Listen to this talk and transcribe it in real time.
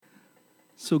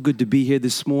So good to be here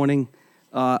this morning.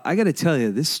 I got to tell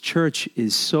you, this church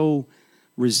is so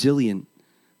resilient.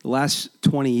 The last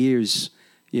 20 years,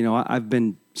 I've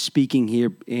been speaking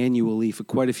here annually for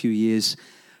quite a few years.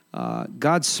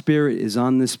 God's Spirit is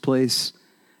on this place.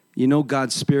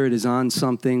 God's Spirit is on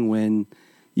something when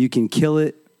you can kill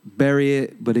it, bury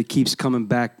it, but it keeps coming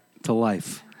back to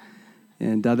life.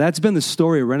 And that's been the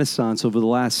story of Renaissance over the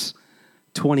last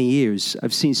 20 years.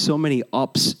 I've seen so many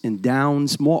ups and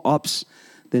downs, more ups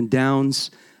than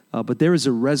downs, but there is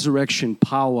a resurrection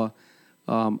power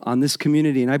on this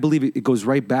community, and I believe it goes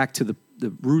right back to the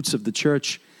roots of the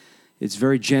church. It's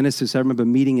very Genesis. I remember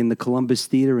meeting in the Columbus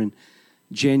Theater in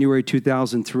January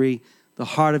 2003. The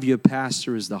heart of your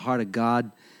pastor is the heart of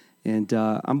God, and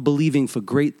I'm believing for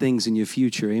great things in your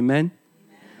future. Amen?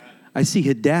 I see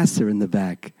Hadassah in the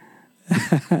back.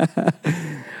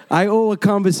 I owe a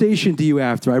conversation to you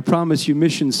after. I promise you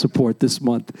mission support this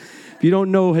month. If you don't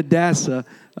know Hadassah,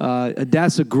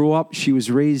 Hadassah grew up. She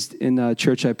was raised in a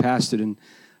church I pastored in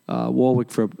Warwick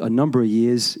for a number of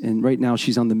years, and right now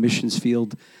she's on the missions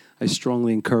field. I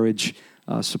strongly encourage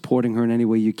supporting her in any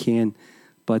way you can.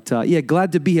 But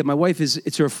glad to be here. My wife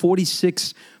it's her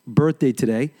 46th birthday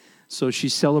today, so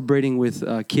she's celebrating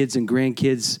with kids and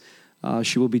grandkids.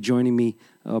 She will be joining me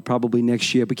probably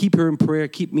next year. But keep her in prayer.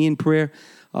 Keep me in prayer.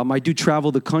 I do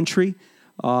travel the country.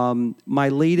 My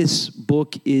latest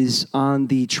book is on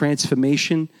the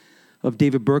transformation of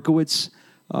David Berkowitz.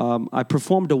 I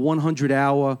performed a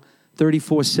 100-hour,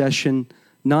 34-session,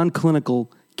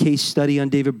 non-clinical case study on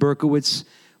David Berkowitz,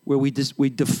 where we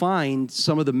defined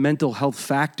some of the mental health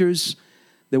factors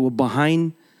that were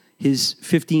behind his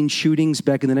 15 shootings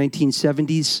back in the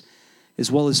 1970s, as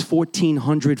well as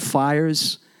 1,400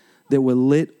 fires that were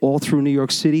lit all through New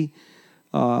York City,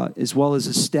 as well as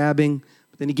a stabbing.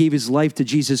 But then he gave his life to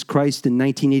Jesus Christ in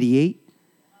 1988,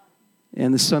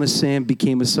 and the son of Sam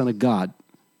became a son of God.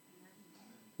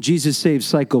 Jesus saved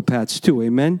psychopaths too,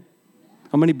 amen?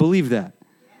 How many believe that?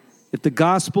 If the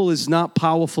gospel is not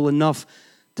powerful enough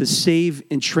to save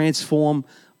and transform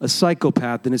a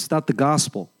psychopath, then it's not the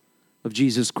gospel of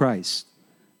Jesus Christ.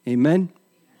 Amen?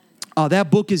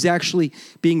 That book is actually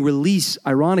being released,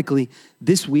 ironically,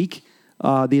 this week.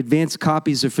 The advanced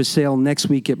copies are for sale next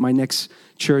week at my next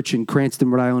church in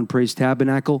Cranston, Rhode Island, Praise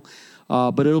Tabernacle.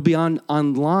 But it'll be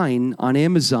online on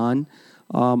Amazon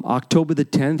October the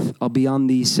 10th. I'll be on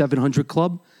the 700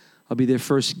 Club. I'll be their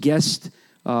first guest.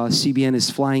 CBN is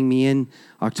flying me in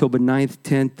October 9th,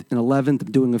 10th, and 11th.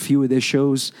 I'm doing a few of their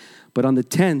shows. But on the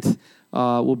 10th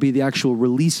will be the actual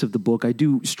release of the book. I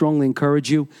do strongly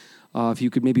encourage you, if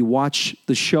you could maybe watch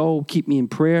the show, keep me in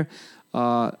prayer.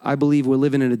 I believe we're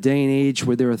living in a day and age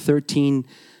where there are 13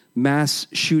 mass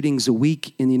shootings a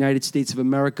week in the United States of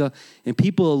America, and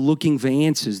people are looking for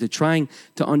answers. They're trying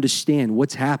to understand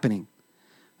what's happening.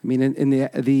 I mean, in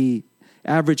the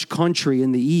average country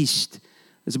in the East,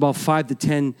 there's about 5 to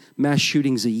 10 mass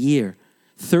shootings a year,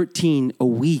 13 a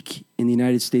week in the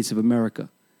United States of America.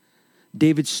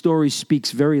 David's story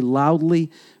speaks very loudly,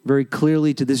 very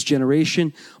clearly to this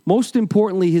generation. Most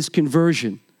importantly, his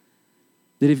conversion.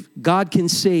 That if God can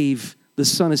save the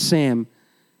son of Sam,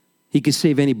 he can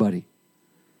save anybody.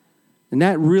 And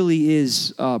that really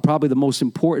is probably the most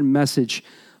important message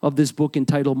of this book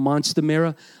entitled Monster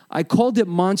Mirror. I called it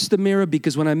Monster Mirror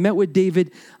because when I met with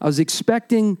David, I was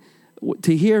expecting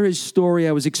to hear his story.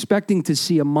 I was expecting to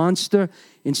see a monster.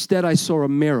 Instead, I saw a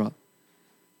mirror.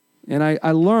 And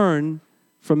I learned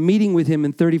from meeting with him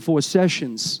in 34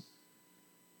 sessions,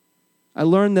 I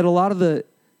learned that a lot of the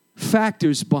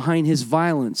factors behind his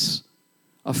violence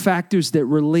are factors that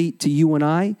relate to you and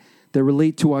I, that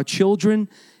relate to our children,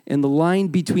 and the line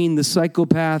between the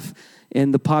psychopath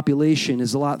and the population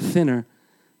is a lot thinner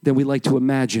than we like to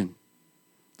imagine.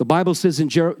 The Bible says in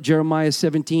Jeremiah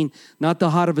 17, not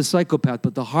the heart of a psychopath,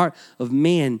 but the heart of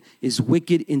man is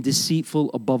wicked and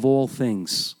deceitful above all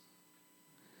things.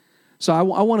 So I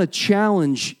want to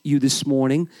challenge you this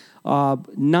morning.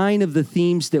 9 of the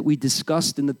themes that we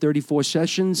discussed in the 34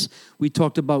 sessions. We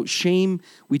talked about shame.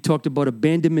 We talked about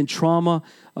abandonment trauma.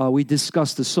 We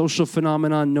discussed the social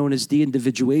phenomenon known as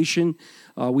de-individuation.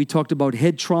 We talked about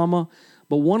head trauma.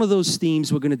 But one of those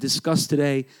themes we're going to discuss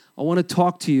today, I want to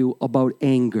talk to you about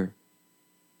anger.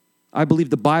 I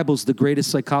believe the Bible's the greatest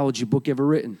psychology book ever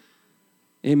written.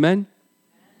 Amen?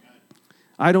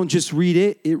 I don't just read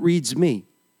it, it reads me.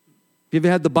 Have you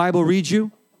ever had the Bible read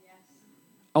you? Yes.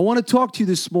 I want to talk to you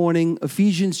this morning,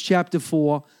 Ephesians chapter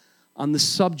 4, on the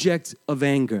subject of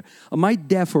anger. Am I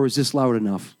deaf or is this loud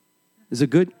enough? Is it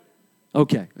good?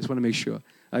 Okay, I just want to make sure.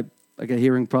 I got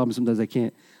hearing problems, sometimes I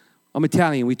can't. I'm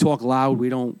Italian, we talk loud, we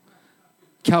don't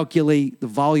calculate the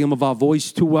volume of our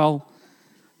voice too well.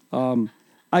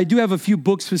 I do have a few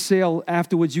books for sale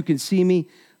afterwards. You can see me.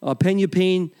 Pen Your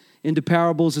Pain into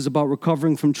Parables is about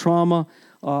recovering from trauma.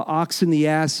 Ox and the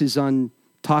Ass is on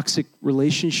toxic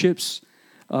relationships.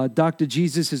 Dr.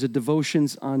 Jesus is a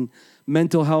devotions on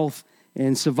mental health.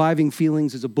 And Surviving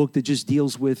Feelings is a book that just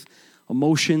deals with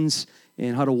emotions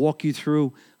and how to walk you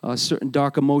through certain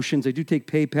dark emotions. I do take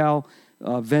PayPal,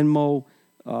 Venmo,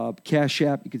 Cash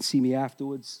App. You can see me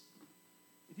afterwards.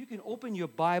 If you can open your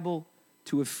Bible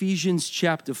to Ephesians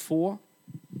chapter 4.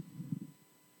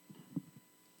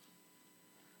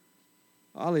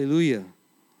 Hallelujah.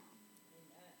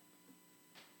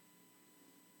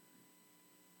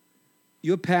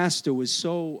 Your pastor was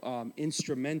so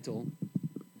instrumental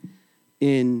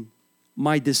in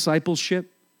my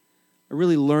discipleship. I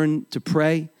really learned to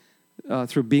pray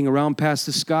through being around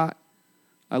Pastor Scott.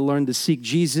 I learned to seek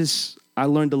Jesus. I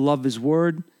learned to love his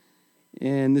word.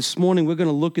 And this morning we're going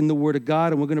to look in the word of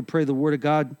God, and we're going to pray the word of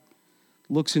God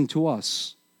looks into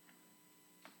us.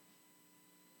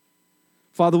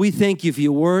 Father, we thank you for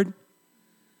your word.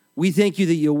 We thank you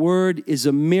that your word is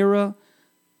a mirror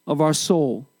of our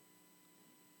soul.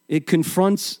 It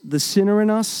confronts the sinner in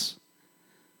us,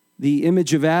 the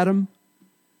image of Adam.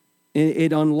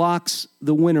 It unlocks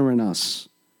the winner in us,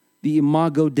 the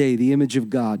imago Dei, the image of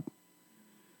God.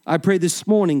 I pray this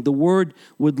morning the word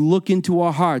would look into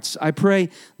our hearts. I pray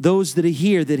those that are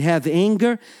here that have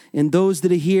anger, and those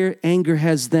that are here, anger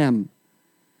has them.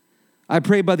 I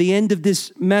pray by the end of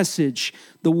this message,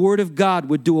 the word of God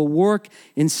would do a work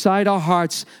inside our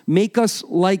hearts. Make us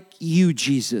like you,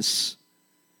 Jesus.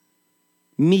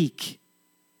 Meek,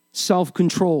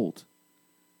 self-controlled,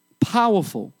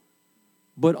 powerful,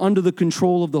 but under the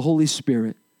control of the Holy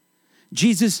Spirit.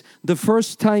 Jesus, the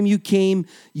first time you came,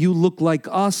 you looked like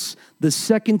us. The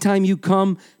second time you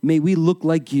come, may we look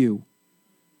like you.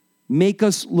 Make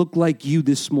us look like you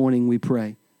this morning, we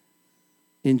pray.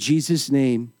 In Jesus'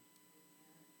 name,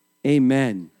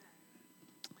 amen.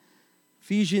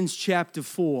 Ephesians chapter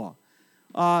 4.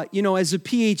 As a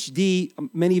PhD,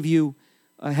 many of you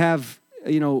have,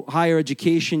 higher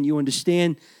education. You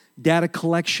understand data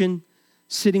collection,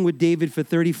 sitting with David for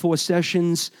 34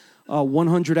 sessions,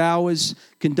 100 hours,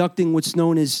 conducting what's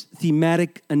known as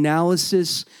thematic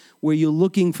analysis, where you're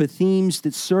looking for themes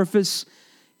that surface.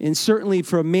 And certainly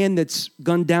for a man that's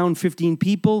gunned down 15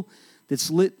 people, that's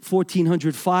lit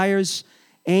 1,400 fires,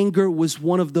 anger was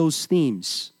one of those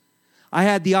themes. I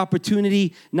had the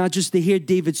opportunity not just to hear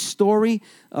David's story,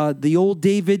 the old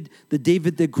David, the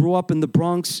David that grew up in the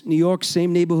Bronx, New York,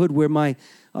 same neighborhood where my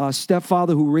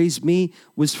stepfather who raised me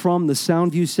was from, the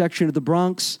Soundview section of the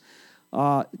Bronx.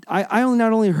 I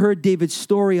not only heard David's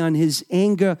story on his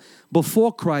anger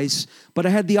before Christ, but I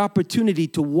had the opportunity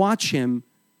to watch him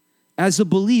as a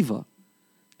believer,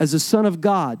 as a son of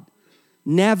God,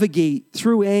 navigate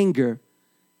through anger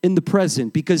in the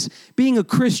present. Because being a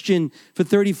Christian for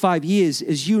 35 years,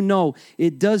 as you know,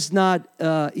 it does not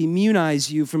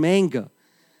immunize you from anger.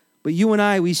 But you and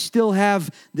I, we still have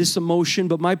this emotion.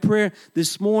 But my prayer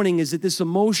this morning is that this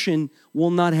emotion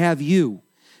will not have you.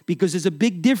 Because there's a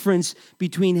big difference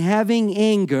between having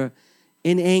anger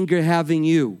and anger having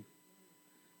you.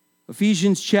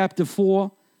 Ephesians chapter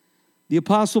 4, the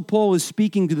Apostle Paul is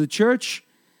speaking to the church.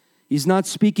 He's not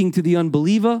speaking to the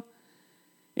unbeliever.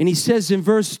 And he says in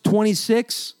verse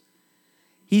 26,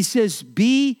 he says,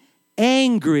 be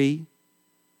angry,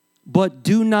 but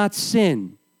do not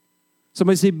sin.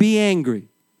 Somebody say, be angry,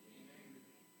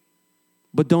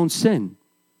 but don't sin.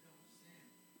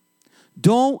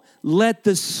 Don't let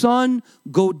the sun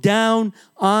go down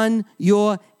on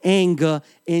your anger,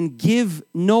 and give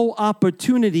no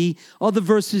opportunity. Other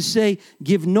verses say,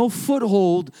 give no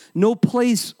foothold, no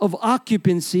place of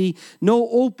occupancy, no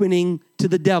opening to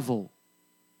the devil.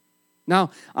 Now,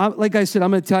 like I said,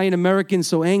 I'm an Italian American,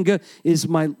 so anger is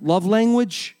my love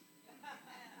language.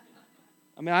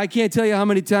 I can't tell you how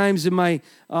many times in my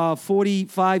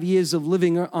 45 years of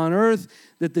living on earth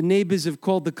that the neighbors have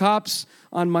called the cops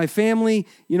on my family.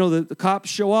 The cops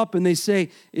show up and they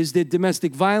say, is there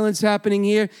domestic violence happening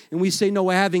here? And we say, no,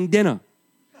 we're having dinner.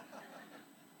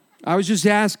 I was just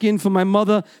asking for my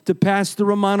mother to pass the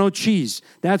Romano cheese.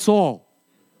 That's all.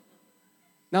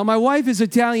 Now, my wife is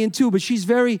Italian too, but she's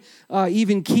very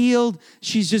even-keeled.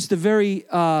 She's just a very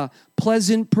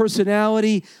pleasant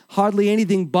personality. Hardly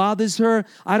anything bothers her.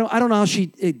 I don't know how she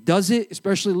does it,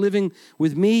 especially living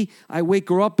with me. I wake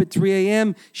her up at 3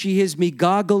 a.m. She hears me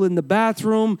goggle in the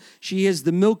bathroom. She hears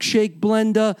the milkshake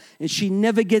blender, and she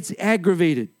never gets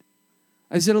aggravated.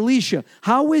 I said, Alicia,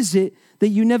 how is it that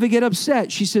you never get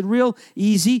upset? She said, real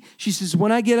easy. She says,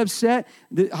 when I get upset,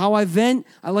 how I vent,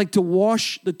 I like to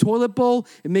wash the toilet bowl.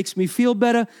 It makes me feel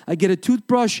better. I get a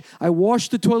toothbrush, I wash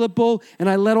the toilet bowl, and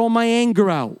I let all my anger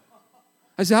out.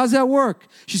 I said, how's that work?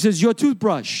 She says, your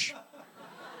toothbrush.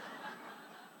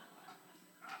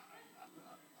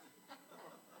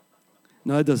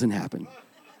 No, that doesn't happen.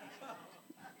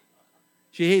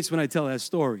 She hates when I tell that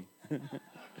story.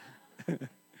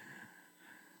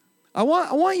 I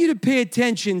want you to pay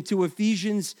attention to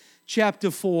Ephesians chapter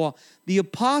 4. The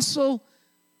apostle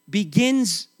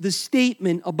begins the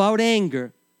statement about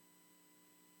anger.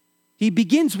 He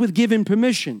begins with giving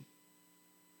permission.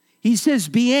 He says,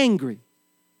 be angry.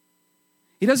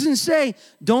 He doesn't say,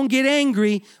 don't get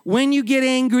angry. When you get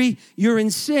angry, you're in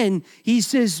sin. He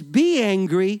says, be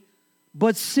angry,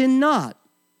 but sin not.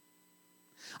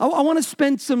 I want to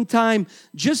spend some time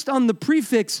just on the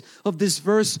prefix of this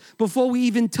verse before we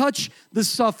even touch the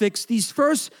suffix. These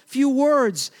first few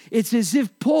words, it's as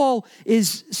if Paul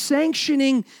is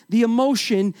sanctioning the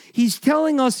emotion. He's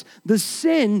telling us the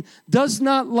sin does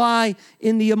not lie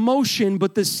in the emotion,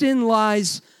 but the sin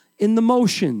lies in the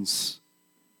motions.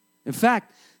 In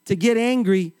fact, to get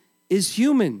angry is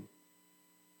human.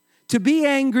 To be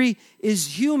angry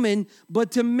is human,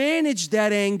 but to manage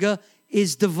that anger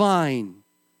is divine.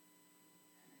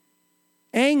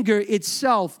 Anger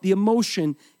itself, the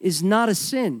emotion, is not a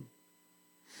sin.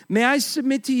 May I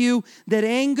submit to you that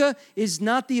anger is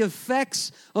not the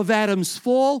effects of Adam's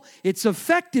fall. It's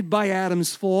affected by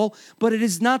Adam's fall, but it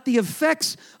is not the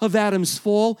effects of Adam's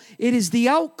fall. It is the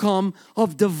outcome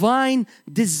of divine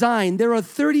design. There are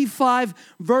 35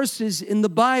 verses in the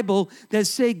Bible that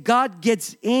say God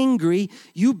gets angry.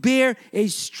 You bear a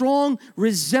strong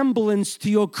resemblance to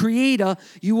your Creator.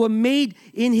 You were made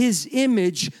in His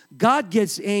image. God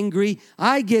gets angry.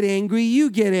 I get angry. You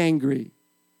get angry.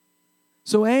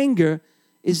 So anger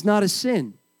is not a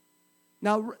sin.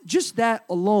 Now, just that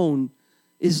alone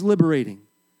is liberating.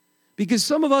 Because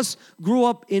some of us grew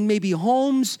up in maybe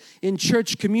homes, in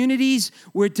church communities,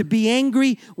 where to be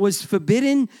angry was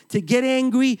forbidden, to get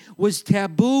angry was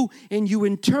taboo, and you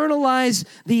internalize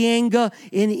the anger,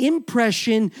 and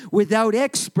impression without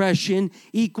expression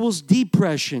equals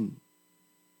depression.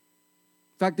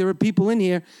 In fact, there are people in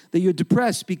here that you're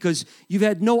depressed because you've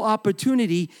had no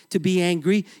opportunity to be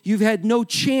angry. You've had no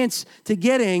chance to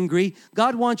get angry.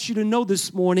 God wants you to know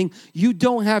this morning, you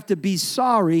don't have to be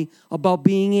sorry about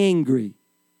being angry.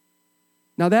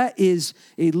 Now, that is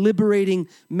a liberating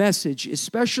message,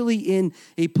 especially in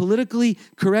a politically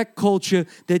correct culture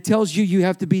that tells you you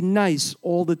have to be nice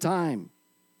all the time.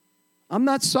 I'm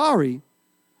not sorry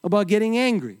about getting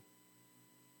angry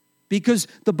because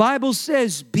the Bible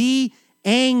says, be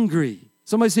angry.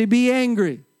 Somebody say, be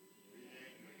angry.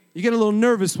 You get a little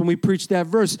nervous when we preach that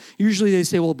verse. Usually they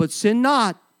say, well, but sin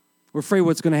not. We're afraid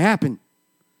what's going to happen.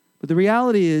 But the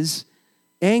reality is,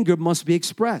 anger must be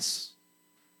expressed.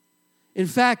 In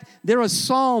fact, there are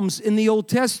Psalms in the Old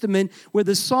Testament where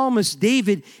the psalmist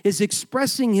David is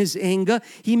expressing his anger.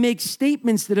 He makes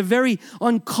statements that are very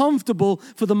uncomfortable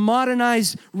for the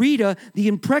modernized reader, the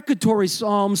imprecatory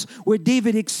Psalms, where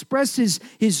David expresses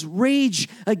his rage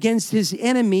against his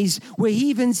enemies, where he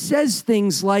even says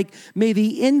things like, may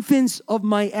the infants of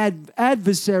my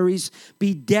adversaries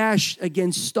be dashed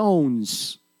against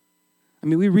stones. I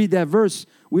mean, we read that verse,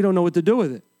 we don't know what to do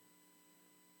with it.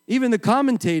 Even the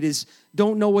commentators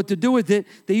don't know what to do with it.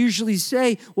 They usually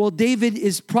say, well, David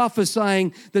is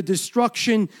prophesying the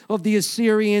destruction of the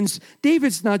Assyrians.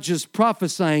 David's not just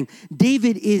prophesying.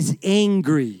 David is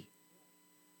angry.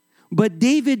 But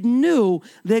David knew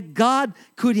that God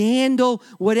could handle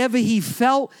whatever he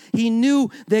felt. He knew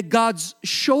that God's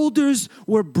shoulders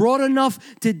were broad enough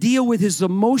to deal with his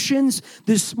emotions.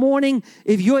 This morning,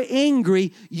 if you're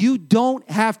angry, you don't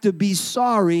have to be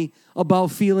sorry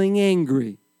about feeling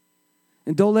angry.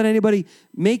 And don't let anybody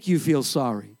make you feel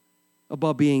sorry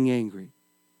about being angry.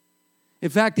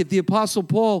 In fact, if the Apostle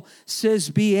Paul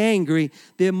says be angry,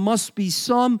 there must be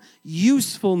some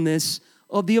usefulness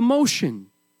of the emotion.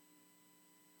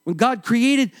 When God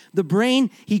created the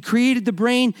brain, He created the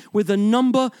brain with a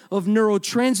number of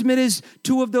neurotransmitters.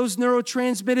 2 of those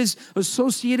neurotransmitters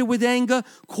associated with anger,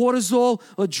 cortisol,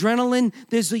 adrenaline.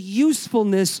 There's a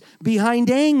usefulness behind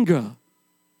anger.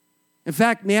 In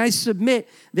fact, may I submit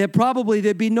that probably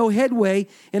there'd be no headway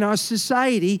in our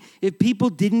society if people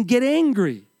didn't get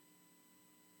angry.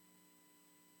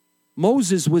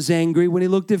 Moses was angry when he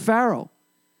looked at Pharaoh.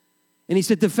 And he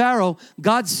said to Pharaoh,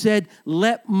 God said,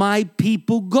 let my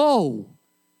people go.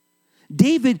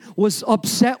 David was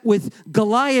upset with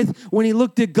Goliath when he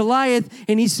looked at Goliath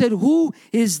and he said, who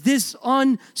is this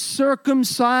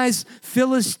uncircumcised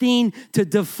Philistine to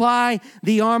defy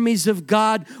the armies of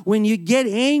God? When you get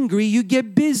angry, you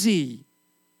get busy.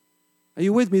 Are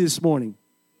you with me this morning?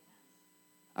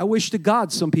 I wish to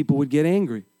God some people would get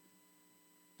angry.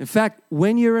 In fact,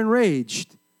 when you're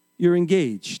enraged, you're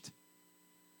engaged.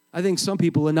 I think some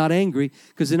people are not angry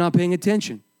because they're not paying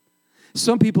attention.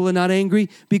 Some people are not angry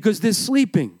because they're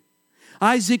sleeping.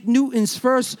 Isaac Newton's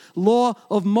first law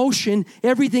of motion,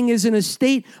 everything is in a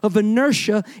state of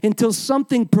inertia until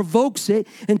something provokes it,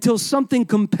 until something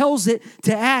compels it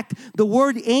to act. The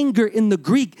word anger in the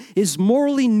Greek is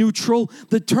morally neutral.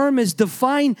 The term is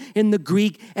defined in the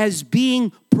Greek as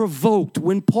being provoked.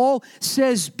 When Paul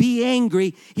says be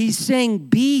angry, he's saying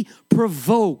be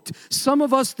provoked. Some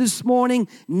of us this morning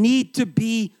need to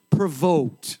be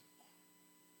provoked.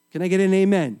 Can I get an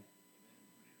amen?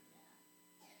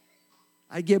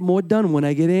 I get more done when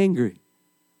I get angry.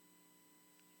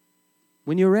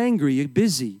 When you're angry, you're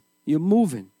busy, you're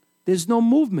moving. There's no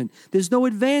movement. There's no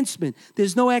advancement.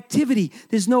 There's no activity.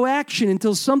 There's no action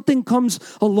until something comes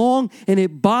along and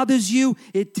it bothers you.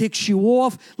 It ticks you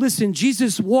off. Listen,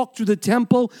 Jesus walked through the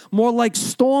temple more like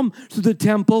storm through the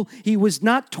temple. He was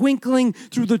not twinkling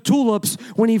through the tulips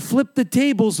when he flipped the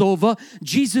tables over.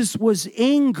 Jesus was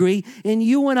angry, and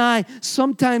you and I,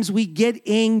 sometimes we get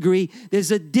angry. There's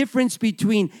a difference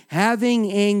between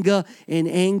having anger and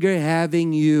anger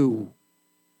having you.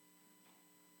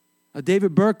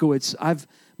 David Berkowitz, I've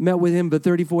met with him for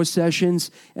 34 sessions,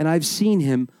 and I've seen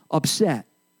him upset.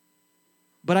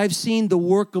 But I've seen the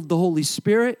work of the Holy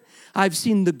Spirit. I've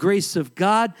seen the grace of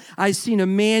God. I've seen a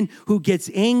man who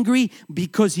gets angry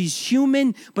because he's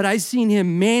human, but I've seen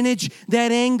him manage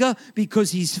that anger because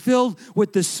he's filled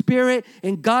with the Spirit.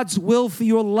 And God's will for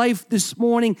your life this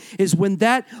morning is when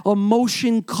that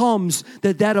emotion comes,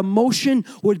 that emotion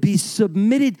would be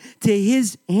submitted to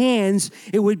his hands.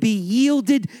 It would be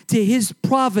yielded to his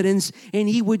providence, and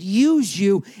he would use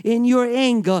you in your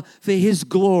anger for his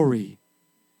glory.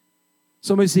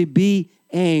 Somebody say, be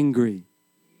angry,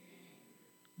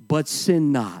 but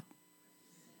sin not.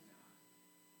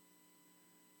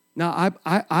 Now,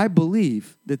 I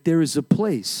believe that there is a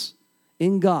place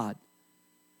in God.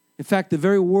 In fact, the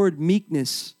very word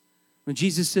meekness, when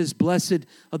Jesus says, blessed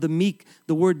are the meek,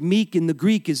 the word meek in the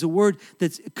Greek is a word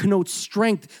that connotes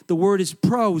strength. The word is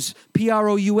pros,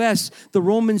 P-R-O-U-S. The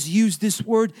Romans used this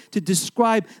word to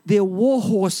describe their war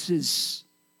horses.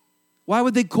 Why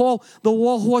would they call the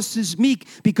war horses meek?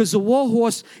 Because a war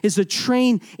horse is a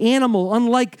trained animal.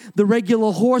 Unlike the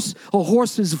regular horse, a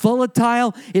horse is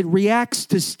volatile. It reacts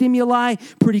to stimuli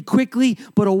pretty quickly.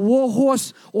 But a war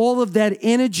horse, all of that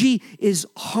energy is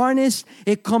harnessed.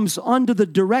 It comes under the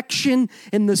direction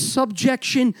and the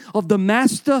subjection of the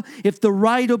master. If the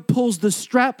rider pulls the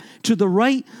strap to the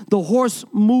right, the horse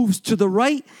moves to the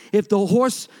right. If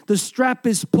the strap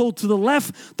is pulled to the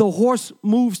left, the horse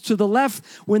moves to the left.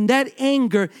 When that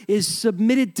anger is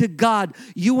submitted to God,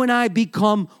 you and I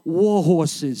become war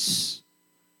horses.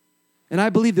 And I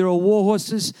believe there are war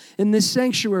horses in this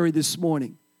sanctuary this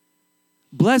morning.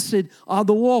 Blessed are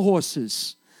the war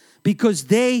horses, because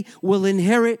they will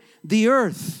inherit the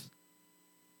earth.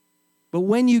 But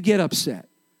when you get upset,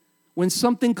 when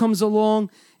something comes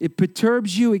along, it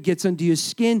perturbs you, it gets under your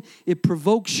skin, it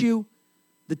provokes you,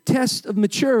 the test of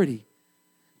maturity,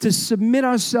 to submit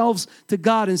ourselves to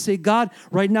God and say, God,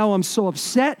 right now I'm so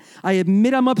upset. I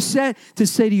admit I'm upset. To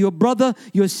say to your brother,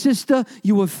 your sister,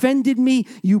 you offended me,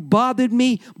 you bothered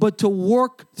me, but to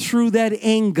work through that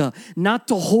anger, not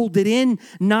to hold it in,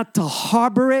 not to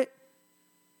harbor it,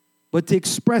 but to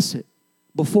express it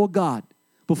before God,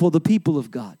 before the people of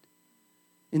God,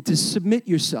 and to submit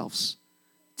yourselves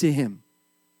to Him.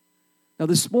 Now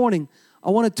this morning, I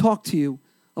want to talk to you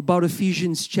about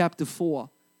Ephesians chapter 4.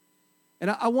 And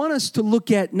I want us to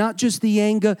look at not just the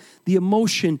anger, the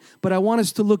emotion, but I want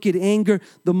us to look at anger,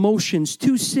 the emotions.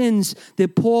 Two sins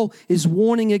that Paul is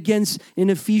warning against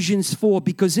in Ephesians 4,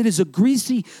 because it is a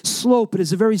greasy slope. It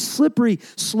is a very slippery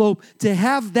slope to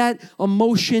have that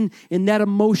emotion and that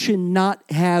emotion not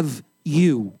have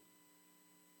you.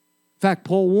 In fact,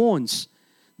 Paul warns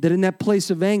that in that place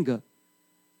of anger,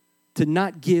 to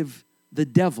not give the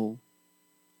devil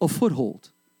a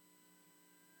foothold.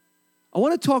 I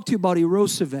want to talk to you about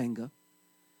erosive anger,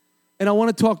 and I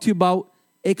want to talk to you about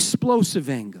explosive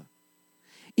anger.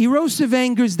 Erosive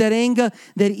anger is that anger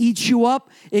that eats you up.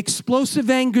 Explosive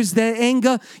anger is that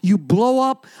anger you blow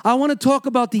up. I want to talk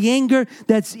about the anger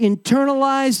that's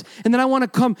internalized, and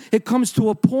then it comes to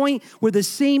a point where the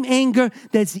same anger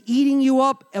that's eating you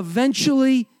up,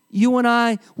 eventually you and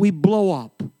I, we blow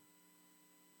up.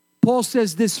 Paul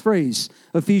says this phrase,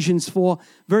 Ephesians 4,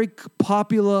 very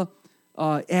popular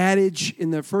adage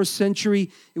in the first century.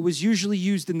 It was usually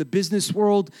used in the business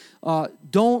world.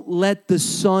 Don't let the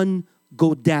sun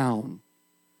go down.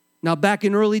 Now, back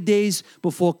in early days,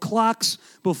 before clocks,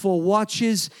 before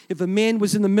watches, if a man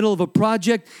was in the middle of a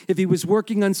project, if he was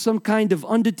working on some kind of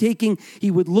undertaking, he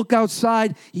would look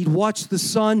outside, he'd watch the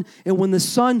sun, and when the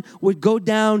sun would go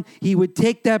down, he would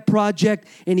take that project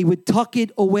and he would tuck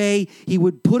it away. He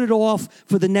would put it off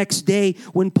for the next day.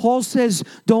 When Paul says,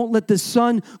 don't let the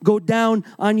sun go down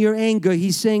on your anger,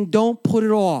 he's saying, don't put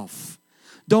it off.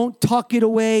 Don't tuck it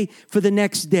away for the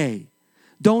next day.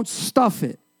 Don't stuff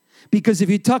it. Because if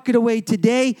you tuck it away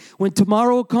today, when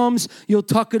tomorrow comes, you'll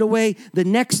tuck it away the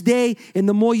next day. And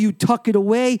the more you tuck it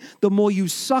away, the more you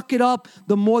suck it up,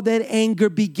 the more that anger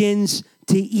begins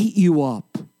to eat you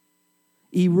up.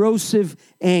 Erosive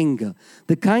anger.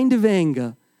 The kind of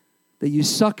anger that you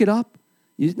suck it up.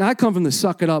 Now, I come from the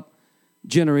suck it up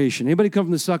generation. Anybody come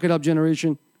from the suck it up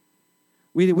generation?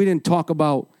 We didn't talk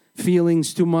about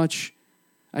feelings too much.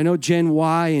 I know Gen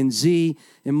Y and Z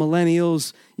and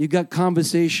millennials, you got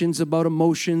conversations about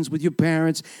emotions with your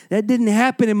parents. That didn't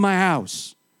happen in my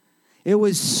house. It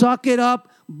was suck it up,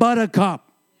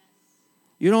 buttercup.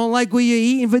 You don't like what you're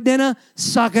eating for dinner?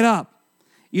 Suck it up.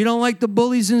 You don't like the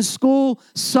bullies in school?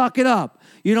 Suck it up.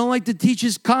 You don't like the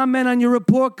teacher's comment on your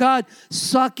report card?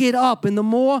 Suck it up. And the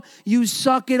more you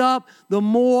suck it up, the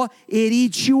more it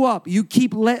eats you up. You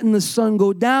keep letting the sun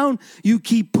go down. You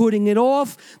keep putting it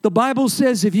off. The Bible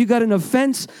says if you got an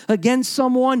offense against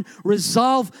someone,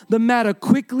 resolve the matter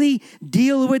quickly.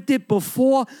 Deal with it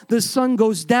before the sun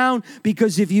goes down.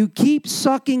 Because if you keep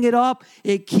sucking it up,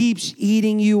 it keeps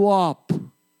eating you up.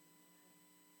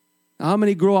 Now, how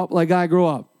many grow up like I grew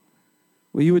up?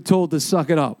 Well, you were told to suck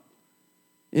it up.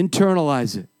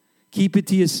 Internalize it. Keep it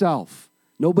to yourself.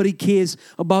 Nobody cares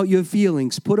about your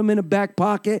feelings. Put them in a back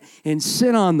pocket and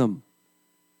sit on them.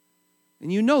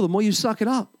 And you know, the more you suck it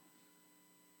up,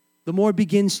 the more it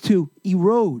begins to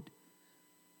erode.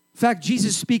 In fact,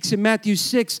 Jesus speaks in Matthew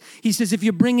 6. He says, if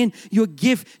you're bringing your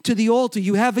gift to the altar,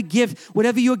 you have a gift,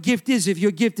 whatever your gift is. If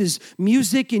your gift is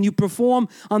music and you perform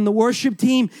on the worship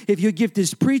team, if your gift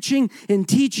is preaching and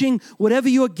teaching, whatever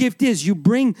your gift is, you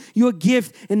bring your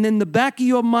gift, and then the back of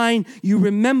your mind, you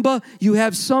remember you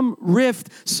have some rift,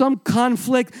 some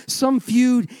conflict, some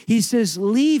feud. He says,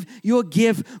 leave your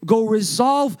gift, go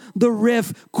resolve the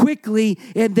rift quickly,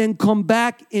 and then come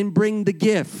back and bring the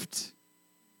gift.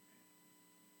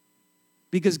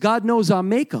 Because God knows our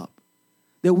makeup,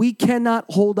 that we cannot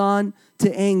hold on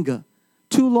to anger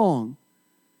too long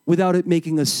without it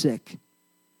making us sick.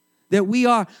 That we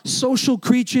are social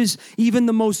creatures, even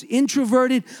the most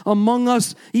introverted among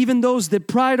us, even those that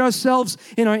pride ourselves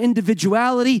in our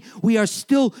individuality. We are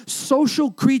still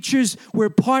social creatures. We're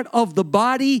part of the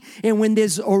body. And when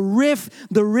there's a rift,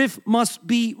 the rift must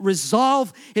be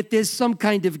resolved. If there's some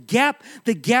kind of gap,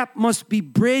 the gap must be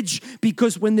bridged.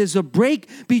 Because when there's a break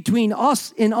between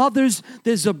us and others,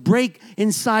 there's a break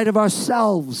inside of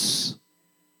ourselves.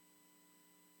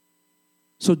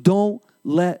 So don't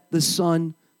let the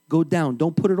sun go down.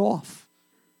 Don't put it off.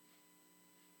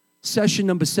 Session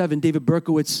number 7, David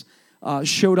Berkowitz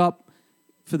showed up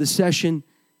for the session,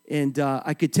 and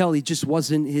I could tell he just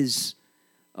wasn't his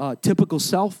typical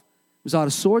self. He was out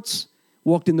of sorts.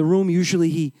 Walked in the room.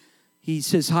 Usually he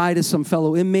says hi to some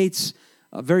fellow inmates.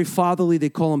 Very fatherly. They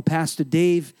call him Pastor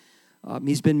Dave.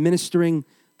 He's been ministering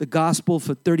the gospel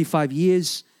for 35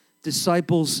 years.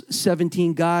 Disciples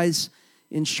 17 guys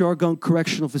in Shargunk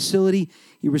Correctional Facility.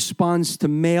 He responds to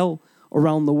mail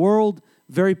around the world,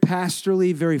 very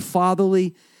pastorally, very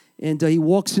fatherly. And he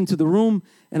walks into the room,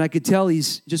 and I could tell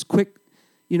he's just quick,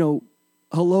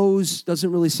 hellos, doesn't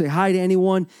really say hi to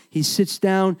anyone. He sits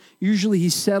down. Usually he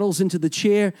settles into the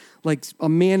chair like a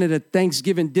man at a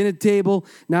Thanksgiving dinner table.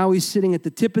 Now he's sitting at the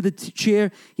tip of the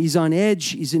chair. He's on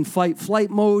edge. He's in fight-flight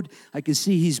mode. I can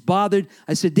see he's bothered.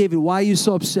 I said, David, why are you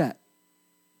so upset?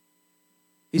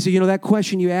 He said, that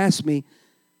question you asked me,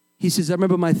 he says, I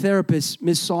remember my therapist,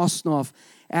 Ms. Sosnoff,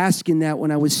 asking that when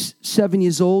I was 7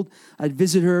 years old. I'd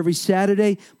visit her every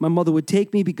Saturday. My mother would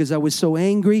take me because I was so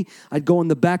angry. I'd go in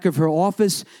the back of her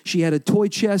office. She had a toy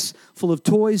chest full of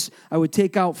toys. I would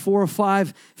take out 4 or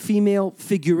 5 female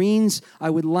figurines. I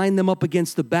would line them up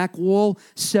against the back wall.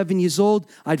 7 years old,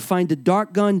 I'd find a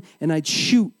dart gun, and I'd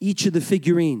shoot each of the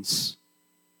figurines.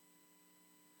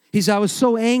 He said, I was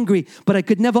so angry, but I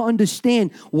could never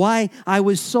understand why I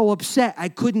was so upset. I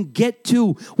couldn't get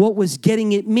to what was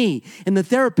getting at me. And the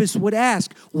therapist would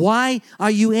ask, why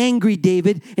are you angry,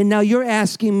 David? And now you're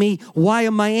asking me, why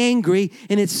am I angry?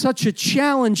 And it's such a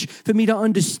challenge for me to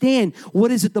understand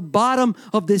what is at the bottom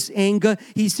of this anger.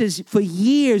 He says, for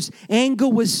years, anger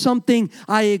was something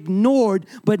I ignored,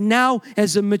 but now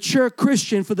as a mature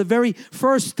Christian, for the very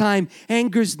first time,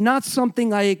 anger is not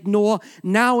something I ignore.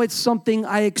 Now it's something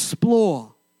I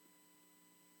explore.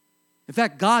 In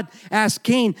fact, God asked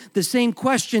Cain the same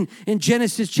question in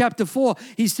Genesis chapter 4.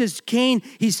 He says, Cain,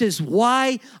 he says,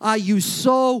 why are you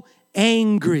so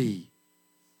angry?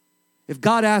 If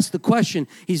God asks the question,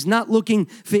 he's not looking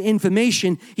for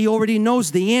information. He already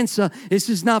knows the answer. This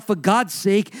is not for God's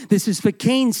sake. This is for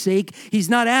Cain's sake. He's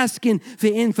not asking for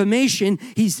information.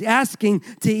 He's asking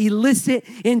to elicit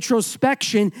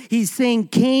introspection. He's saying,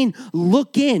 Cain,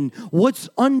 look in. What's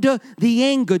under the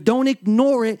anger? Don't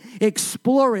ignore it.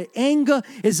 Explore it. Anger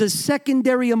is a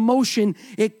secondary emotion.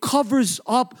 It covers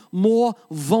up more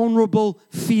vulnerable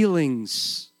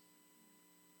feelings.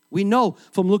 We know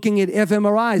from looking at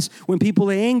fMRIs when people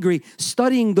are angry,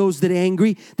 studying those that are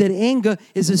angry, that anger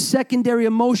is a secondary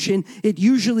emotion. It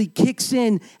usually kicks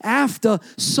in after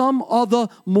some other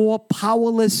more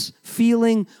powerless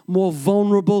feeling, more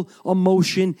vulnerable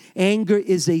emotion. Anger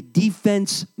is a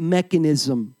defense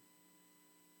mechanism.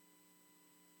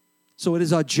 So it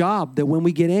is our job that when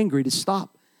we get angry to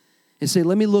stop and say,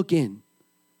 let me look in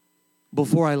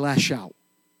before I lash out.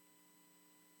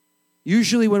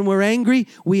 Usually when we're angry,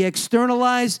 we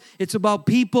externalize. It's about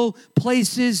people,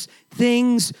 places,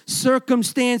 things,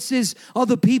 circumstances,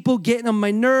 other people getting on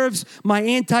my nerves, my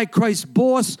antichrist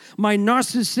boss, my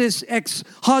narcissist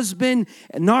ex-husband,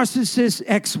 narcissist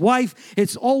ex-wife.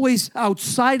 It's always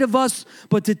outside of us.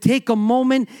 But to take a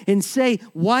moment and say,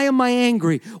 why am I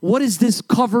angry? What is this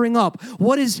covering up?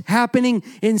 What is happening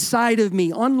inside of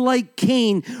me? Unlike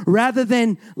Cain, rather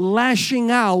than lashing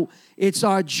out, it's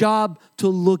our job to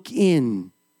look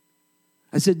in.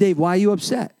 I said, Dave, why are you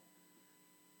upset?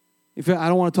 I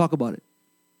don't want to talk about it.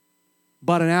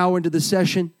 About an hour into the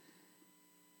session,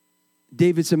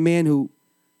 David's a man who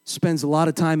spends a lot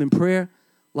of time in prayer,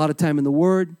 a lot of time in the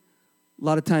Word, a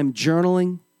lot of time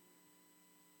journaling.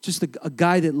 Just a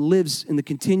guy that lives in the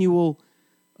continual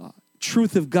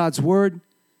truth of God's Word.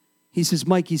 He says,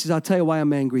 Mike, he says, I'll tell you why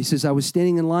I'm angry. He says, I was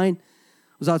standing in line.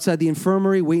 I was outside the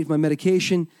infirmary waiting for my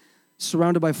medication,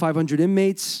 surrounded by 500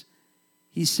 inmates.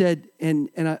 He said, and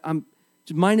I'm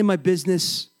just minding my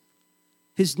business.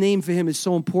 His name for him is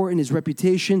so important, his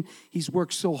reputation. He's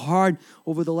worked so hard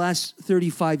over the last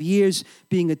 35 years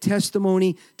being a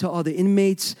testimony to other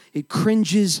inmates. It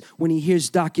cringes when he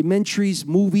hears documentaries,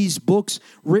 movies, books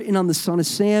written on the son of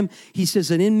Sam. He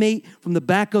says an inmate from the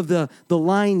back of the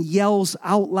line yells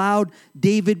out loud,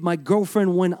 David, my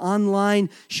girlfriend went online.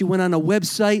 She went on a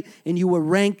website and you were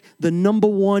ranked the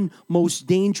 #1 most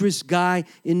dangerous guy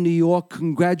in New York.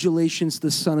 Congratulations,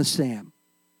 the son of Sam.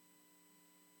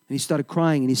 And he started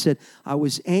crying and he said, I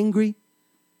was angry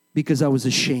because I was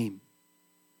ashamed.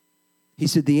 He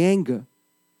said the anger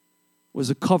was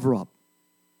a cover-up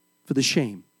for the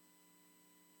shame.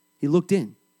 He looked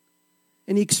in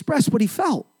and he expressed what he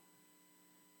felt.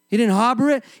 He didn't harbor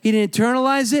it. He didn't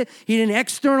internalize it. He didn't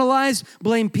externalize,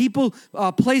 blame people,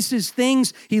 places,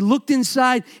 things. He looked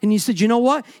inside and he said, you know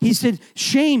what? He said,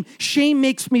 shame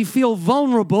makes me feel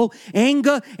vulnerable.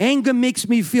 Anger makes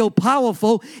me feel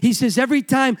powerful. He says, every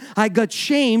time I got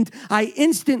shamed, I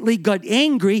instantly got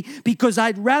angry because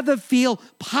I'd rather feel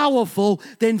powerful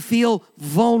than feel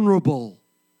vulnerable.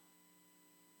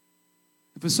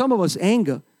 For some of us,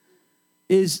 anger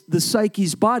is the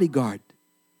psyche's bodyguard.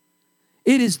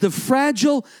 It is the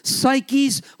fragile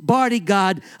psyche's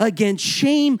bodyguard against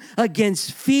shame,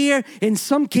 against fear, in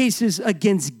some cases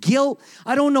against guilt.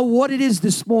 I don't know what it is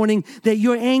this morning that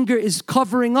your anger is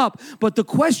covering up, but the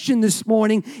question this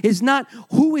morning is not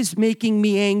who is making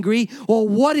me angry or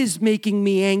what is making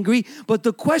me angry, but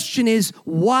the question is,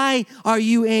 why are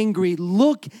you angry?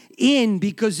 Look in,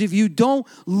 because if you don't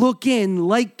look in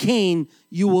like Cain,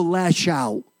 you will lash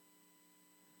out.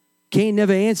 Cain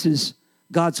never answers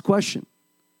God's question.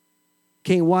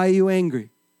 Cain, why are you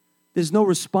angry? There's no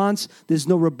response. There's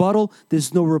no rebuttal.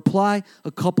 There's no reply.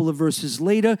 A couple of verses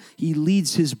later, he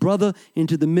leads his brother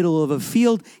into the middle of a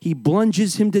field. He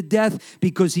plunges him to death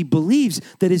because he believes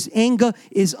that his anger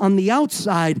is on the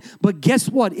outside. But guess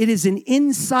what? It is an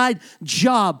inside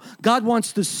job. God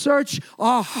wants to search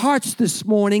our hearts this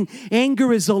morning.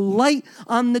 Anger is a light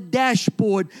on the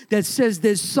dashboard that says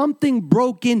there's something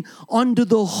broken under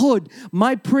the hood.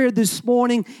 My prayer this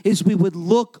morning is we would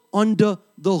look under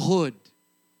the hood.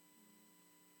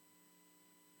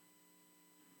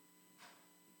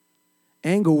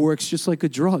 Anger works just like a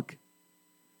drug.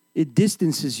 It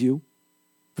distances you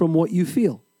from what you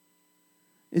feel.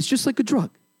 It's just like a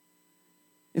drug.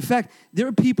 In fact, there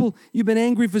are people, you've been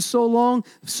angry for so long,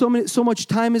 so much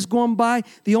time has gone by,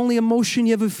 the only emotion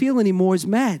you ever feel anymore is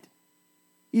mad.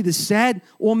 Either sad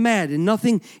or mad, and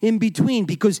nothing in between,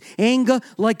 because anger,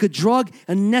 like a drug,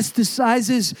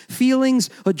 anesthetizes feelings.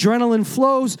 Adrenaline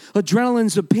flows.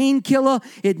 Adrenaline's a painkiller.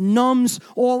 It numbs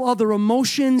all other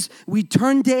emotions. We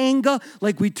turn to anger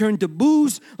like we turn to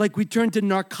booze, like we turn to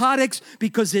narcotics,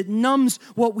 because it numbs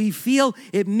what we feel.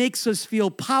 It makes us feel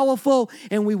powerful,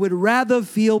 and we would rather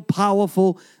feel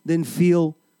powerful than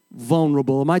feel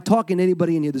vulnerable. Am I talking to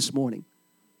anybody in here this morning?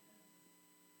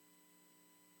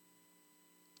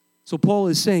 So Paul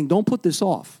is saying, don't put this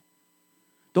off.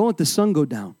 Don't let the sun go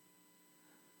down.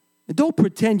 And don't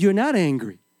pretend you're not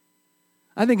angry.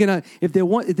 I think if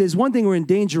there's one thing we're in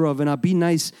danger of in our be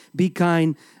nice, be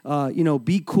kind,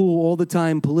 be cool all the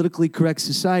time, politically correct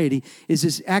society, is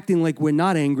this acting like we're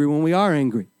not angry when we are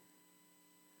angry.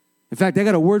 In fact, I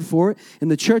got a word for it,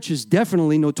 and the church is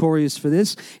definitely notorious for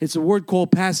this. It's a word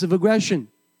called passive aggression.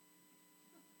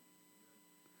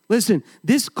 Listen,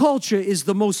 this culture is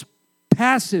the most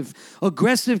passive,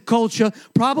 aggressive culture,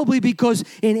 probably because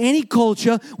in any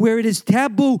culture where it is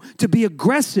taboo to be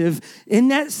aggressive, in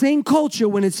that same culture,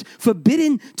 when it's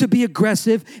forbidden to be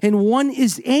aggressive and one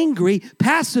is angry,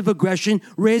 passive aggression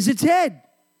rears its head.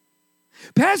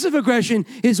 Passive aggression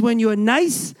is when you're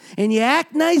nice and you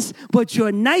act nice, but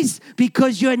you're nice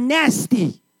because you're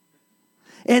nasty.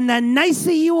 And the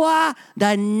nicer you are,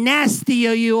 the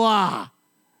nastier you are.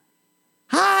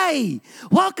 Hi,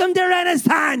 welcome to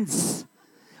Renaissance.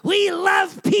 We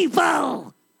love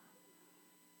people.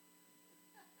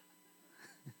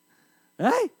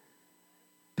 Right?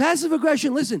 Passive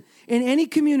aggression, listen, in any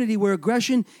community where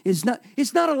aggression is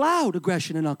it's not allowed,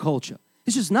 aggression in our culture.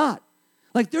 It's just not.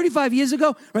 Like 35 years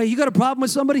ago, right, you got a problem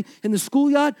with somebody in the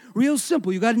schoolyard, real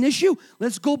simple. You got an issue?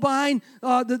 Let's go behind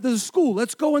the school.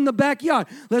 Let's go in the backyard.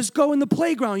 Let's go in the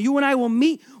playground. You and I will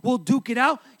meet. We'll duke it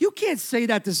out. You can't say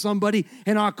that to somebody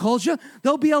in our culture.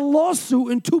 There'll be a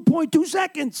lawsuit in 2.2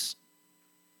 seconds.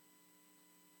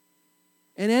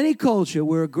 In any culture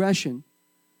where aggression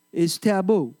is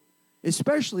taboo,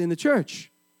 especially in the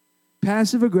church,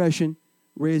 passive aggression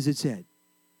rears its head.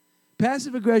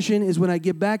 Passive aggression is when I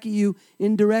get back at you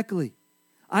indirectly.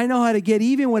 I know how to get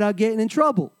even without getting in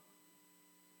trouble.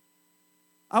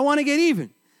 I want to get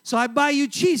even. So I buy you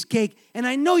cheesecake, and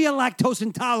I know you're lactose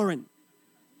intolerant.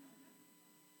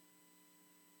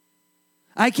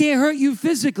 I can't hurt you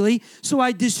physically, so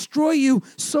I destroy you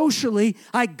socially.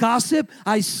 I gossip,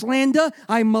 I slander,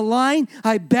 I malign,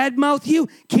 I badmouth you.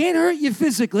 Can't hurt you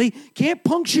physically. Can't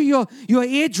puncture your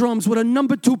eardrums with a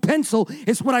number 2 pencil.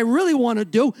 It's what I really want to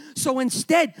do. So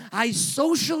instead, I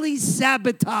socially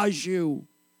sabotage you.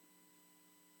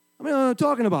 I mean, what I'm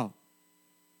talking about.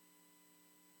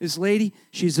 This lady,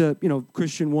 she's a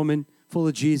Christian woman, full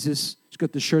of Jesus. She's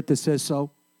got the shirt that says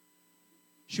so.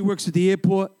 She works at the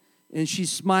airport. And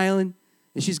she's smiling,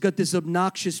 and she's got this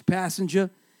obnoxious passenger,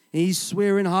 and he's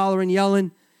swearing, hollering,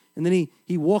 yelling, and then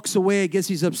he walks away. I guess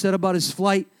he's upset about his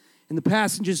flight, and the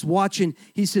passenger's watching.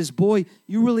 He says, boy,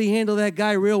 you really handle that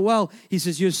guy real well. He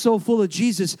says, you're so full of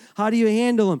Jesus. How do you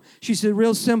handle him? She said,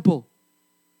 real simple.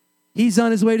 He's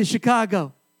on his way to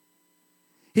Chicago.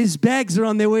 His bags are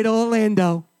on their way to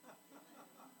Orlando.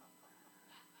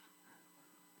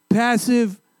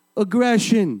 Passive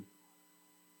aggression.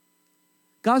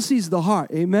 God sees the heart,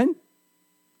 amen?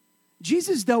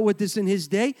 Jesus dealt with this in his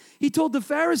day. He told the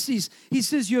Pharisees, he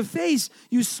says, your face,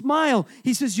 you smile.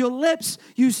 He says, your lips,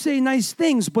 you say nice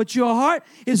things, but your heart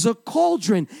is a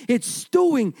cauldron. It's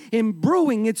stewing and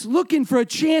brewing. It's looking for a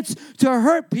chance to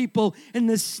hurt people in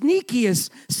the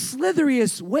sneakiest,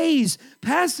 slitheriest ways.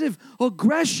 Passive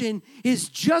aggression is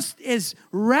just as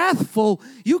wrathful.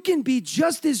 You can be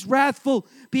just as wrathful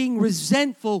being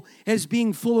resentful as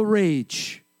being full of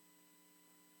rage.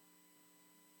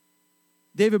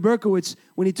 David Berkowitz,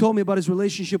 when he told me about his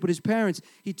relationship with his parents,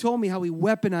 he told me how he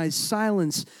weaponized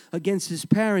silence against his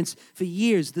parents for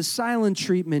years, the silent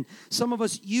treatment. Some of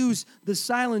us use the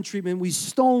silent treatment. We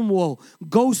stonewall,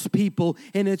 ghost people,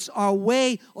 and it's our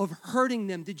way of hurting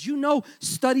them. Did you know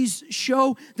studies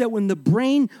show that when the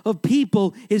brain of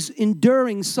people is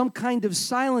enduring some kind of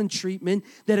silent treatment,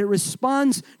 that it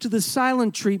responds to the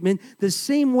silent treatment the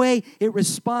same way it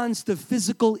responds to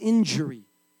physical injury?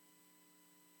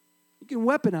 You can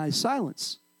weaponize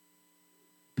silence.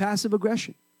 Passive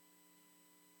aggression.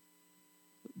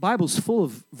 The Bible's full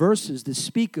of verses that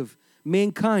speak of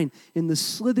mankind in the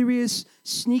slitheriest,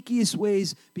 sneakiest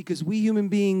ways because we human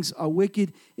beings are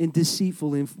wicked and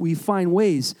deceitful, and we find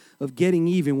ways of getting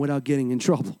even without getting in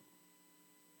trouble.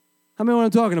 How many know what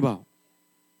I'm talking about?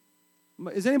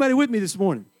 Is anybody with me this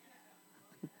morning?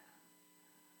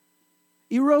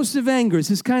 Erosive anger is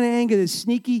this kind of anger that's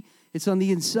sneaky. It's on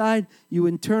the inside. You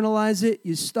internalize it.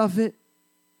 You stuff it.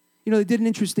 You know, they did an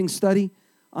interesting study.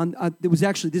 There was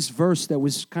actually this verse that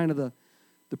was kind of the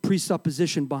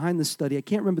presupposition behind the study. I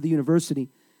can't remember the university,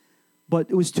 but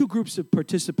it was two groups of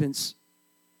participants.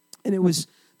 And it was,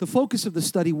 the focus of the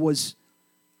study was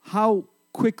how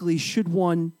quickly should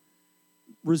one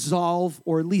resolve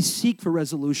or at least seek for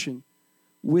resolution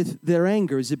with their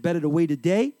anger. Is it better to wait a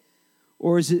day?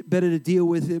 Or is it better to deal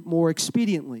with it more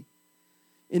expediently?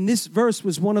 And this verse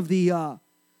was one of the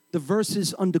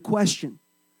verses under question,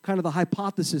 kind of the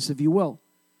hypothesis, if you will.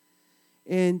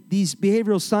 And these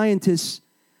behavioral scientists,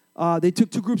 they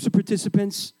took two groups of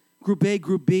participants, Group A,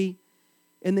 Group B,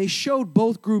 and they showed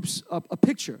both groups a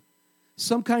picture,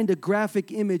 some kind of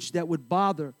graphic image that would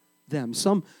bother them,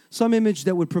 some image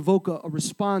that would provoke a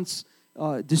response,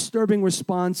 disturbing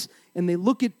response, and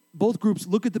both groups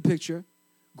look at the picture.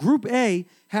 Group A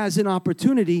has an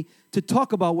opportunity to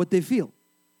talk about what they feel,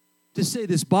 to say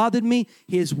this bothered me,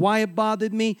 here's why it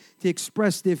bothered me, to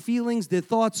express their feelings, their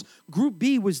thoughts. Group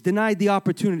B was denied the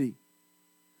opportunity.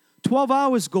 12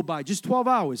 hours go by, just 12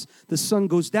 hours. The sun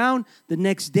goes down. The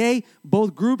next day,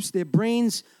 both groups, their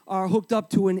brains are hooked up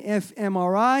to an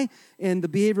fMRI, and the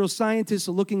behavioral scientists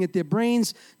are looking at their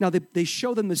brains. Now, they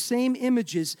show them the same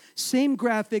images, same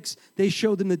graphics they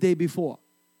showed them the day before.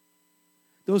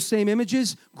 Those same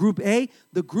images, Group A,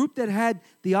 the group that had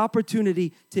the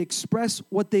opportunity to express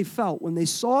what they felt. When they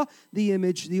saw the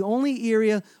image, the only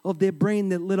area of their brain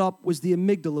that lit up was the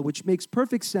amygdala, which makes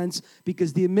perfect sense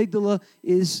because the amygdala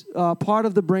is part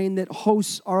of the brain that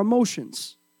hosts our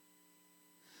emotions.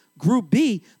 Group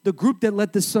B, the group that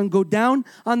let the sun go down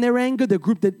on their anger, the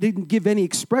group that didn't give any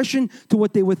expression to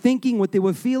what they were thinking, what they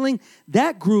were feeling,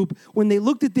 that group, when they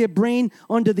looked at their brain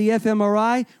under the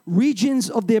fMRI,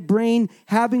 regions of their brain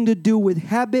having to do with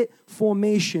habit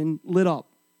formation lit up.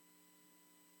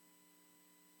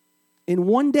 In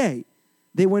one day,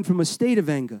 they went from a state of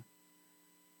anger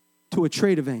to a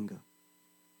trait of anger.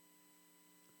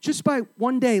 Just by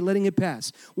one day letting it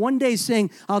pass. One day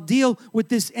saying, I'll deal with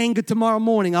this anger tomorrow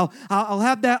morning. I'll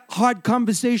have that hard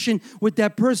conversation with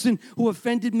that person who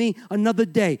offended me another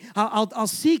day. I'll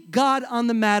seek God on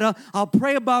the matter. I'll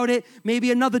pray about it maybe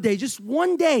another day. Just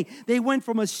one day, they went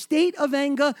from a state of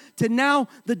anger to now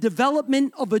the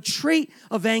development of a trait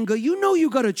of anger. You know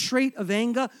you got a trait of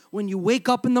anger when you wake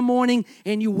up in the morning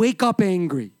and you wake up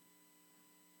angry.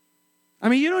 I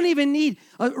mean, you don't even need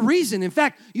a reason. In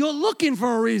fact, you're looking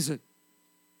for a reason.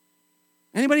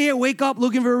 Anybody here wake up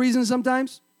looking for a reason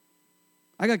sometimes?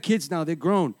 I got kids now. They're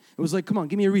grown. It was like, come on,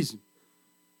 give me a reason.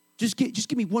 Just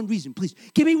give me one reason, please.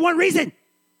 Give me one reason.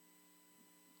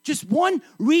 Just one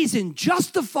reason.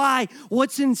 Justify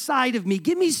what's inside of me.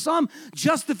 Give me some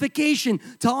justification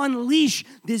to unleash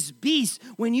this beast.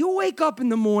 When you wake up in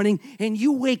the morning and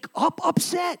you wake up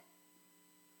upset,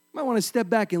 you might want to step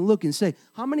back and look and say,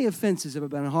 how many offenses have I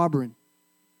been harboring?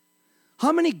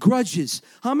 How many grudges,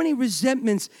 how many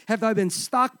resentments have I been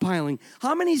stockpiling?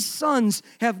 How many suns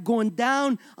have gone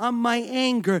down on my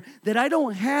anger that I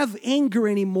don't have anger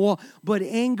anymore, but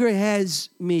anger has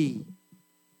me?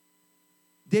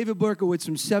 David Berkowitz,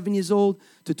 from 7 years old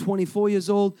to 24 years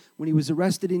old, when he was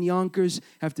arrested in Yonkers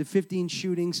after 15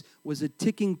 shootings, was a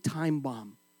ticking time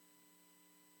bomb.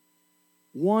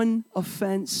 One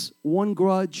offense, one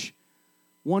grudge,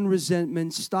 one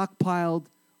resentment stockpiled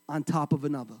on top of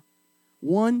another.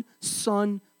 One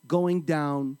sun going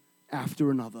down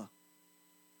after another.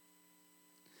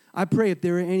 I pray if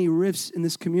there are any rifts in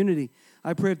this community,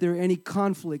 I pray if there are any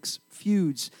conflicts,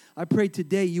 feuds, I pray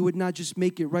today you would not just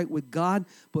make it right with God,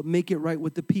 but make it right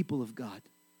with the people of God.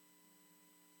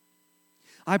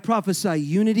 I prophesy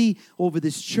unity over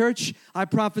this church. I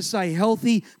prophesy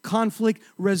healthy conflict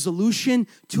resolution,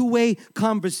 two-way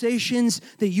conversations,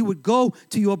 that you would go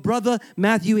to your brother,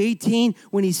 Matthew 18,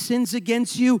 when he sins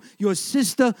against you, your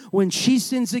sister, when she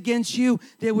sins against you.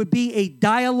 There would be a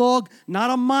dialogue, not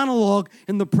a monologue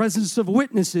in the presence of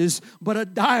witnesses, but a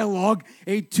dialogue,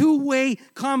 a two-way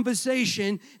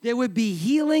conversation. There would be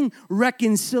healing,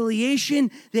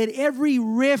 reconciliation, that every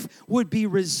rift would be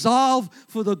resolved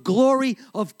for the glory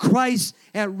of Christ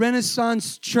at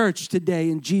Renaissance Church today,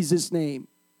 in Jesus' name.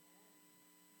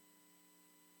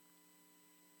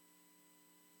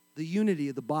 The unity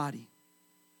of the body.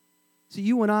 See,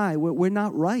 you and I, we're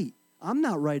not right. I'm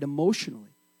not right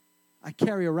emotionally. I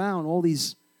carry around all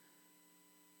these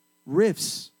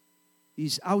rifts,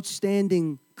 these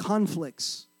outstanding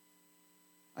conflicts.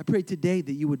 I pray today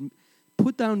that you would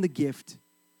put down the gift,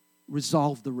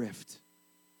 resolve the rift.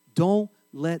 Don't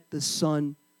let the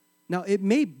sun. Now, it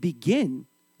may begin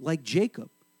like Jacob,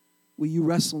 with you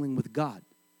wrestling with God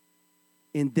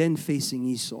and then facing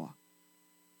Esau.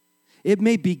 It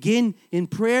may begin in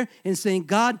prayer and saying,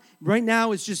 God, right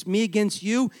now it's just me against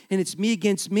you and it's me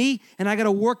against me, and I got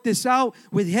to work this out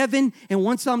with heaven. And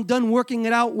once I'm done working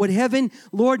it out with heaven,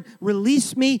 Lord,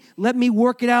 release me. Let me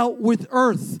work it out with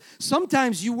earth.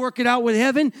 Sometimes you work it out with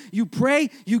heaven. You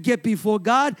pray, you get before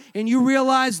God, and you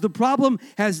realize the problem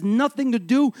has nothing to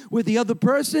do with the other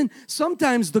person.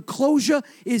 Sometimes the closure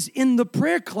is in the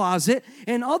prayer closet,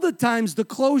 and other times the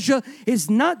closure is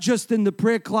not just in the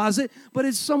prayer closet, but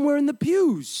it's somewhere in the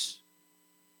pews.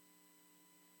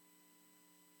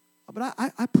 But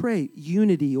I pray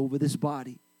unity over this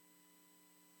body.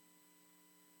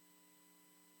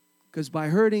 Because by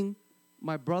hurting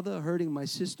my brother, hurting my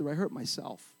sister, I hurt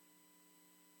myself.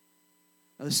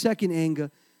 Now, the second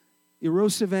anger,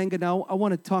 erosive anger. Now, I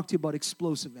want to talk to you about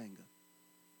explosive anger.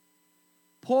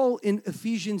 Paul in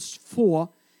Ephesians 4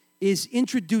 is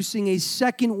introducing a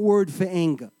second word for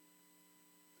anger.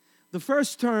 The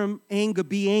first term, anger,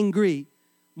 be angry,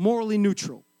 morally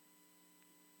neutral.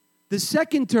 The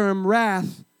second term,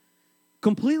 wrath,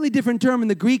 completely different term in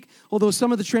the Greek, although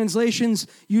some of the translations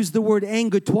use the word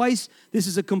anger twice. This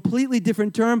is a completely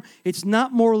different term. It's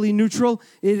not morally neutral.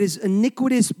 It is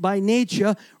iniquitous by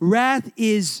nature. Wrath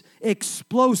is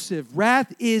explosive.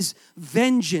 Wrath is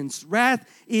vengeance. Wrath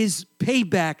is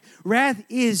payback. Wrath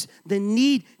is the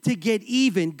need to get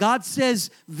even. God says,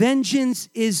 vengeance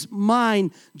is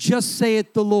mine, just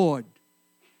saith the Lord.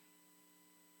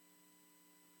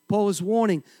 Paul is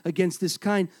warning against this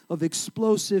kind of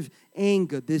explosive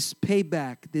anger, this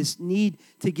payback, this need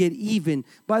to get even.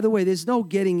 By the way, there's no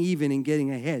getting even and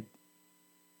getting ahead.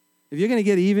 If you're going to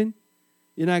get even,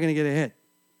 you're not going to get ahead.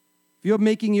 If you're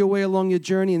making your way along your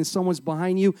journey and someone's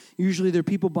behind you, usually there are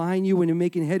people behind you when you're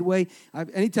making headway.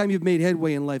 Anytime you've made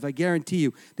headway in life, I guarantee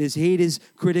you, there's haters,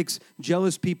 critics,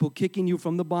 jealous people kicking you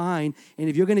from the behind. And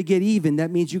if you're going to get even,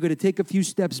 that means you've got to take a few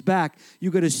steps back.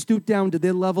 You've got to stoop down to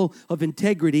their level of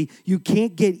integrity. You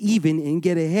can't get even and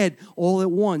get ahead all at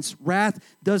once. Wrath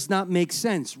does not make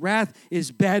sense. Wrath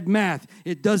is bad math.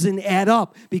 It doesn't add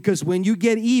up, because when you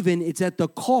get even, it's at the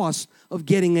cost of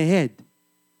getting ahead.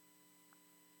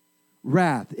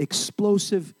 Wrath,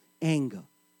 explosive anger.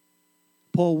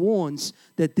 Paul warns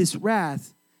that this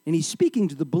wrath, and he's speaking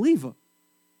to the believer.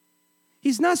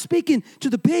 He's not speaking to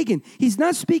the pagan. He's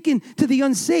not speaking to the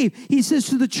unsaved. He says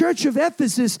to the church of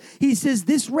Ephesus, he says,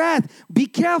 this wrath, be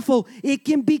careful. It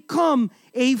can become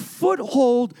a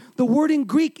foothold. The word in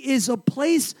Greek is a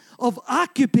place of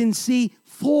occupancy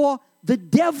for the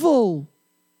devil.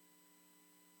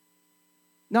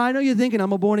 Now, I know you're thinking,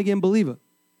 I'm a born-again believer.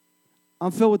 I'm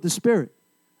filled with the Spirit.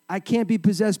 I can't be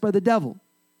possessed by the devil.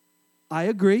 I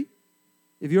agree.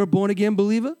 If you're a born-again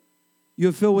believer,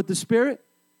 you're filled with the Spirit.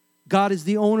 God is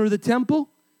the owner of the temple.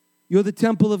 You're the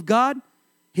temple of God.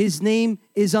 His name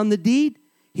is on the deed.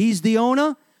 He's the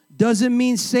owner. Doesn't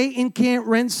mean Satan can't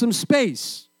rent some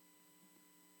space.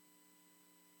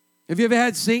 Have you ever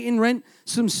had Satan rent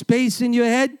some space in your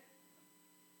head?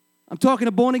 I'm talking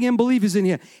to born-again believers in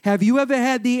here. Have you ever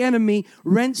had the enemy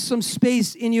rent some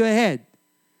space in your head?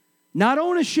 Not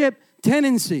ownership,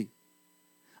 tenancy.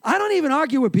 I don't even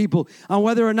argue with people on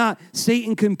whether or not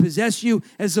Satan can possess you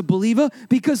as a believer,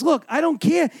 because, look, I don't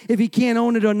care if he can't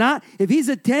own it or not. If he's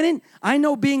a tenant, I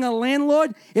know being a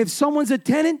landlord, if someone's a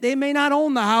tenant, they may not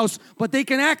own the house, but they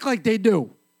can act like they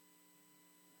do.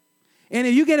 And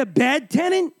if you get a bad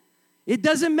tenant, it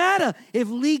doesn't matter if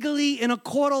legally in a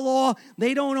court of law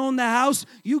they don't own the house.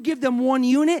 You give them one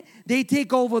unit, they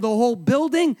take over the whole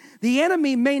building. The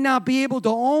enemy may not be able to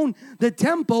own the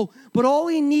temple, but all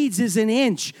he needs is an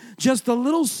inch, just a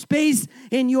little space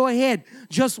in your head,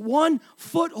 just one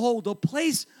foothold, a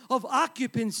place of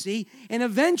occupancy, and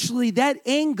eventually that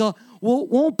anger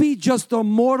won't be just a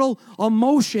mortal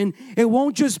emotion. It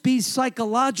won't just be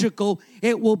psychological.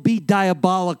 It will be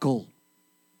diabolical.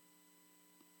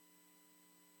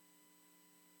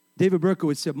 David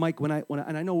Berkowitz said, Mike, and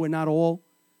I know we're not all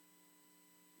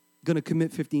going to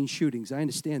commit 15 shootings. I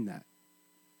understand that.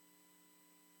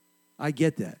 I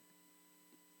get that.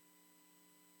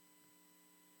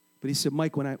 But he said,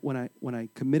 Mike, when I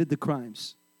committed the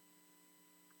crimes,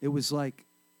 it was like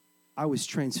I was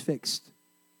transfixed.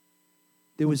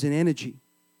 There was an energy.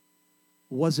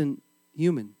 It wasn't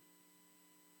human.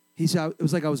 He said, it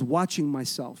was like I was watching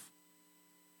myself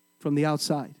from the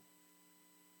outside.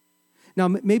 Now,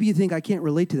 maybe you think I can't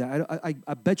relate to that.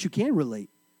 I bet you can relate.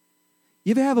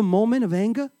 You ever have a moment of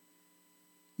anger?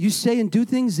 You say and do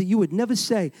things that you would never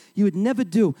say, you would never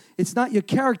do. It's not your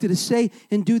character to say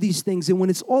and do these things. And when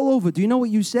it's all over, do you know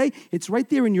what you say? It's right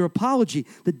there in your apology.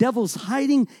 The devil's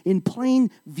hiding in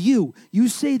plain view. You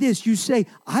say this, you say,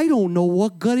 I don't know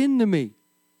what got into me.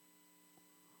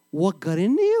 What got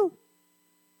into you?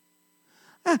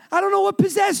 I don't know what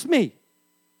possessed me.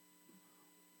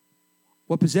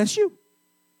 What possessed you?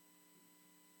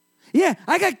 Yeah,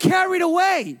 I got carried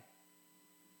away.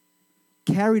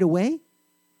 Carried away?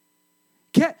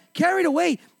 Carried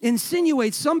away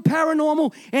insinuates some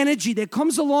paranormal energy that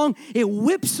comes along. It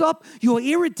whips up your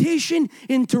irritation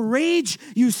into rage.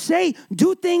 You say,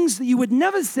 do things that you would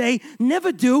never say,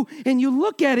 never do, and you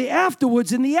look at it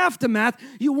afterwards in the aftermath.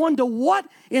 You wonder, what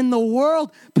in the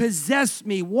world possessed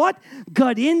me? What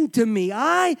got into me?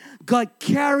 I got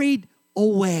carried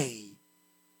away.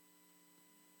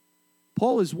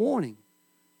 Paul is warning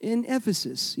in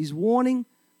Ephesus. He's warning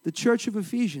the church of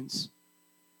Ephesians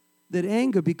that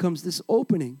anger becomes this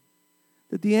opening,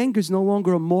 that the anger is no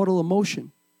longer a mortal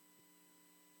emotion.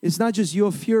 It's not just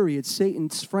your fury, it's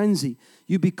Satan's frenzy.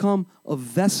 You become a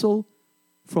vessel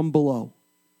from below,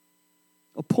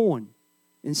 a pawn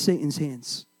in Satan's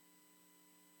hands.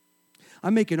 I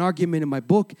make an argument in my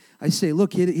book. I say,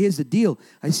 look, here's the deal.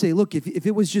 I say, look, if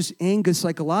it was just anger,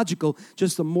 psychological,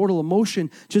 just a mortal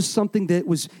emotion, just something that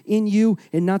was in you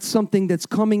and not something that's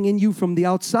coming in you from the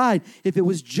outside, if it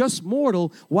was just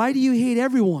mortal, why do you hate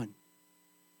everyone?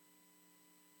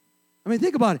 I mean,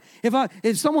 think about it.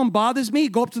 If someone bothers me,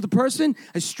 go up to the person,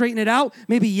 I straighten it out,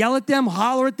 maybe yell at them,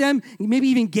 holler at them, maybe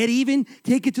even get even,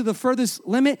 take it to the furthest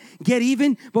limit, get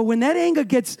even. But when that anger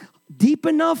gets deep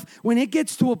enough, when it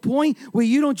gets to a point where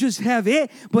you don't just have it,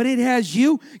 but it has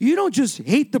you, you don't just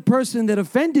hate the person that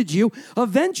offended you.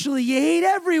 Eventually, you hate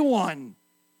everyone.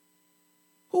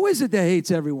 Who is it that hates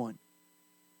everyone?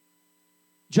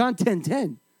 John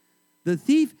 10:10. The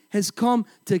thief has come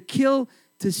to kill,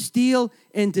 to steal,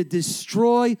 and to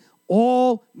destroy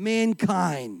all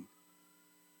mankind.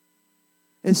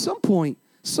 At some point,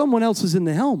 someone else is in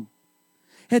the helm.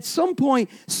 At some point,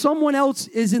 someone else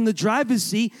is in the driver's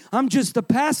seat. I'm just a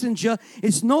passenger.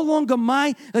 It's no longer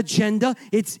my agenda.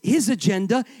 It's his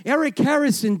agenda. Eric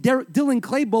Harris and Dylan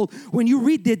Klebold, when you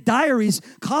read their diaries,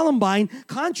 Columbine,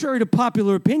 contrary to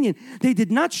popular opinion, they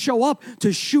did not show up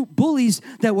to shoot bullies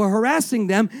that were harassing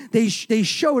them. They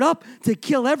showed up to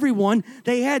kill everyone.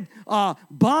 They had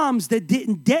bombs that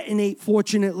didn't detonate,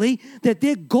 fortunately, that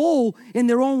their goal, in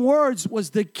their own words, was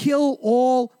to kill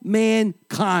all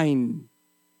mankind.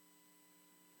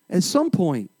 At some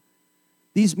point,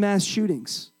 these mass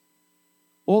shootings,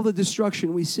 all the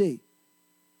destruction we see,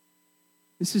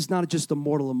 this is not just a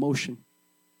mortal emotion.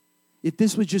 If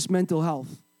this was just mental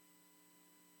health,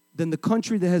 then the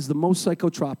country that has the most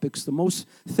psychotropics, the most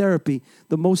therapy,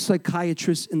 the most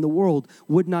psychiatrists in the world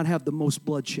would not have the most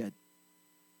bloodshed.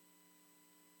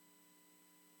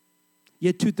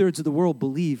 Yet 2/3 of the world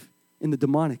believe in the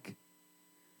demonic.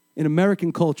 In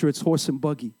American culture, it's horse and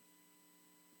buggy.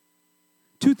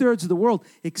 2/3 of the world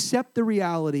accept the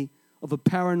reality of a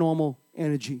paranormal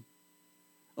energy.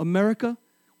 America,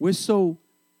 we're so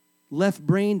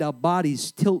left-brained, our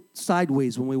bodies tilt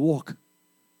sideways when we walk.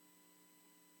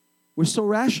 We're so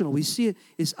rational. We see it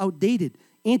as outdated,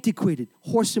 antiquated,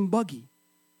 horse and buggy.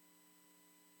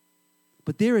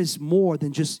 But there is more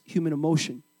than just human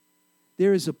emotion.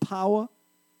 There is a power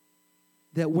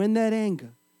that when that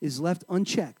anger is left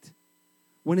unchecked,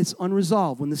 when it's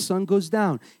unresolved, when the sun goes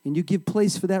down and you give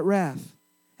place for that wrath,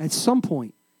 at some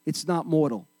point, it's not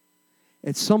mortal.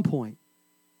 At some point,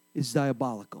 it's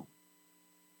diabolical.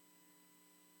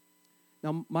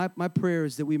 Now, my prayer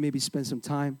is that we maybe spend some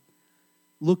time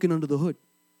looking under the hood.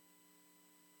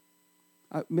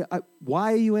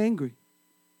 Why are you angry?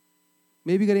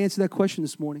 Maybe you got to answer that question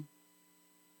this morning.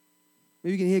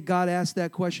 Maybe you can hear God ask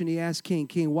that question. He asked Cain,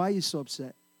 Cain, why are you so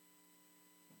upset?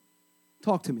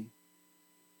 Talk to me.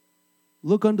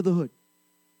 Look under the hood.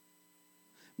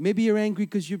 Maybe you're angry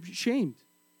because you're shamed.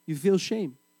 You feel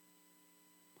shame.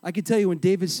 I can tell you when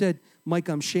David said, Mike,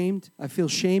 I'm shamed. I feel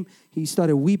shame. He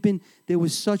started weeping. There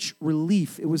was such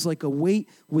relief. It was like a weight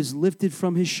was lifted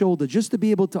from his shoulder just to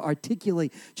be able to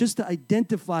articulate, just to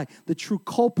identify the true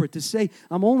culprit, to say,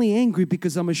 I'm only angry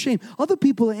because I'm ashamed. Other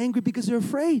people are angry because they're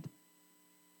afraid.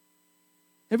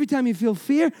 Every time you feel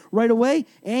fear, right away,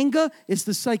 anger, it's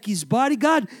the psyche's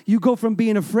bodyguard. You go from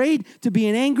being afraid to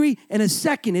being angry in a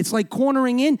second. It's like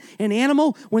cornering in an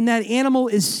animal. When that animal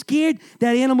is scared,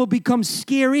 that animal becomes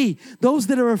scary. Those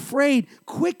that are afraid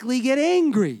quickly get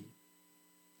angry.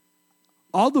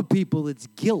 Other people, it's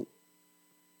guilt.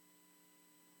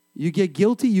 You get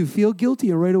guilty, you feel guilty,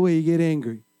 and right away you get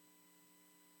angry.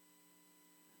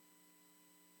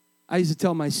 I used to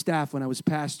tell my staff when I was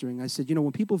pastoring, I said,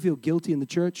 when people feel guilty in the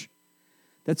church,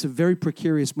 that's a very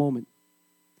precarious moment.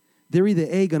 They're either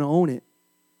A, going to own it,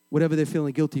 whatever they're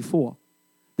feeling guilty for.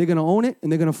 They're going to own it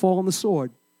and they're going to fall on the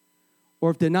sword. Or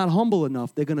if they're not humble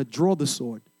enough, they're going to draw the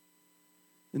sword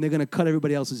and they're going to cut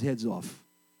everybody else's heads off.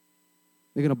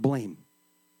 They're going to blame.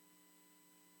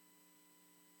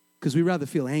 Because we rather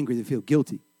feel angry than feel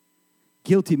guilty.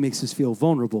 Guilty makes us feel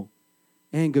vulnerable.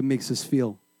 Anger makes us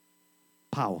feel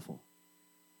powerful.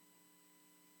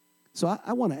 So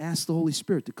I want to ask the Holy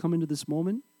Spirit to come into this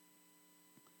moment,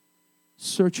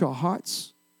 search our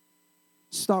hearts.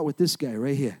 Start with this guy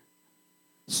right here.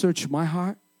 Search my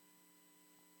heart.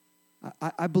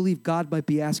 I believe God might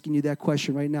be asking you that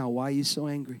question right now. Why are you so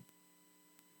angry?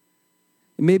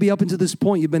 And maybe up until this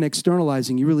point, you've been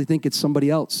externalizing. You really think it's somebody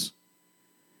else.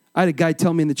 I had a guy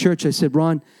tell me in the church, I said,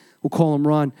 Ron, we'll call him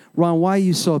Ron. Ron, why are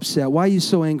you so upset? Why are you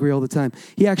so angry all the time?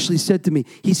 He actually said to me,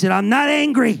 he said, I'm not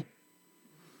angry.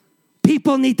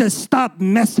 People need to stop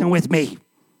messing with me.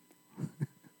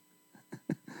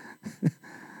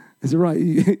 Is it right?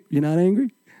 You're not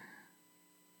angry?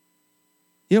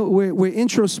 We're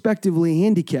introspectively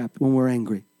handicapped when we're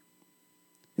angry.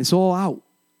 It's all out.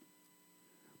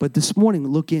 But this morning,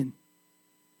 look in.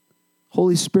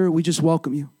 Holy Spirit, we just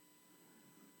welcome you.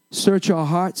 Search our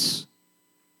hearts.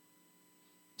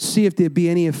 See if there be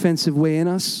any offensive way in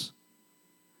us.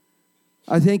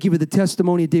 I thank you for the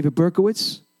testimony of David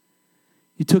Berkowitz.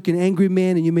 You took an angry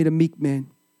man and you made a meek man.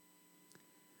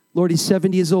 Lord, he's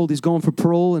 70 years old. He's going for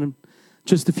parole in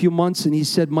just a few months. And he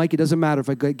said, Mike, it doesn't matter if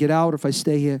I get out or if I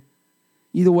stay here.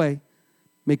 Either way,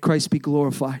 may Christ be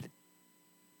glorified.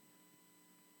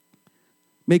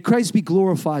 May Christ be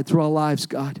glorified through our lives,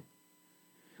 God.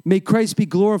 May Christ be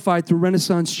glorified through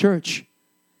Renaissance Church.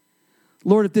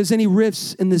 Lord, if there's any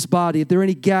rifts in this body, if there are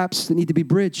any gaps that need to be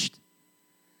bridged,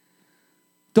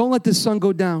 don't let the sun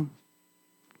go down.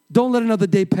 Don't let another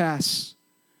day pass.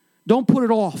 Don't put it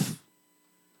off.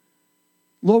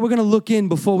 Lord, we're going to look in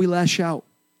before we lash out.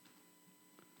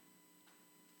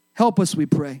 Help us, we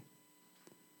pray.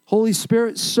 Holy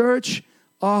Spirit, search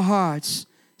our hearts.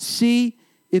 See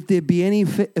if there be any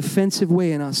offensive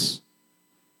way in us.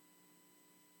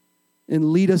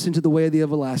 And lead us into the way of the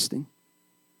everlasting.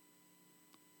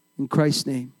 In Christ's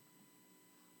name,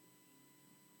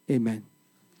 amen.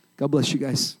 God bless you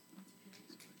guys.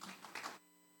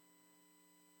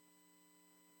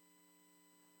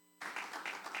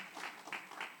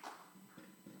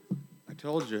 I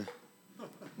told you.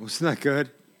 Wasn't that good?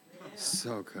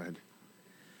 So good.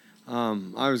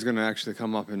 I was going to actually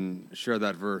come up and share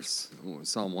that verse,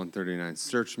 Psalm 139.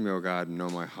 Search me, O God, and know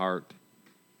my heart.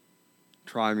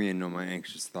 Try me and know my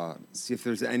anxious thought. See if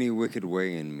there's any wicked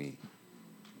way in me,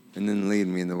 and then lead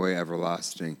me in the way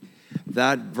everlasting.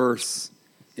 That verse,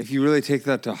 if you really take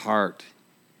that to heart,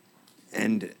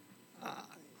 and,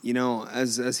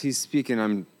 as he's speaking,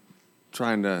 I'm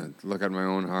trying to look at my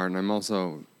own heart, and I'm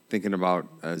also thinking about,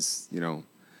 as, a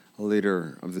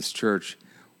leader of this church,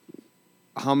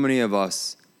 how many of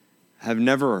us have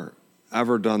never,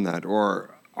 ever done that,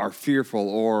 or are fearful,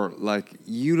 or like,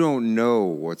 you don't know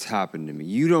what's happened to me.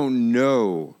 You don't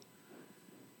know.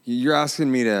 You're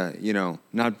asking me to,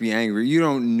 not be angry. You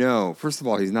don't know. First of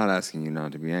all, he's not asking you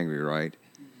not to be angry, right?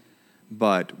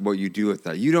 But what you do with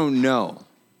that, you don't know.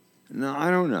 No, I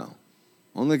don't know.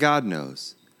 Only God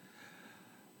knows.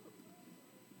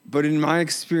 But in my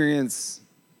experience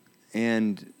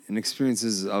and in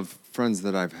experiences of friends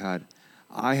that I've had,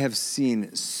 I have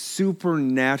seen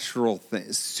supernatural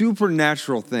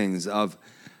things of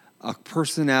a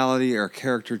personality or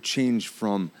character change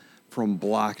from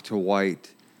black to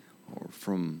white, or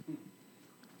from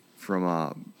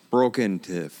broken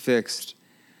to fixed.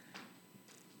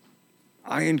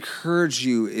 I encourage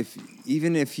you,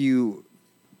 even if you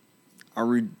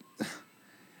are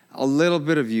a little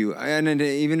bit of you, and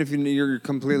even if you're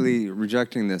completely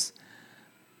rejecting this,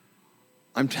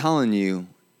 I'm telling you,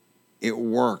 it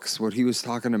works. What he was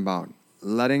talking about,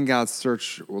 letting God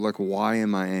search, like, why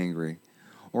am I angry?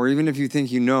 Or even if you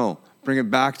think bring it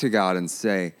back to God and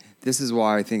say, this is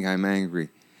why I think I'm angry.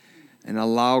 And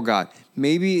allow God.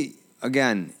 Maybe,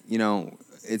 again,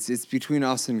 it's between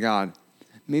us and God.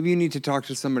 Maybe you need to talk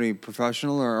to somebody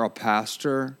professional or a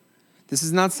pastor. This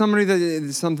is not something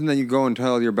that you go and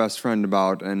tell your best friend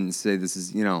about and say, this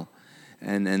is,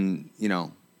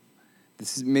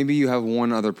 this is, maybe you have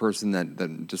one other person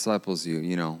that disciples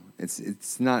you,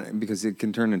 It's not, because it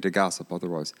can turn into gossip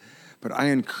otherwise. But I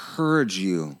encourage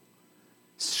you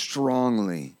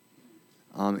strongly.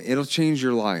 It'll change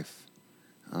your life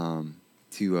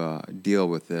to deal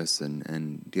with this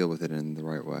and deal with it in the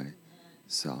right way.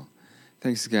 So,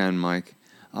 thanks again, Mike.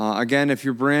 Again, if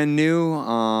you're brand new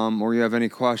or you have any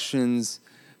questions,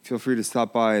 feel free to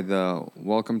stop by the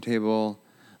welcome table.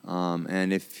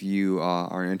 And if you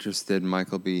are interested,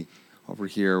 Mike will be over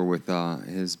here with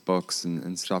his books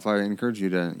and stuff. I encourage you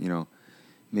to,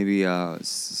 maybe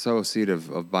sow a seed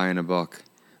of buying a book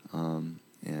and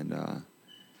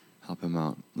help him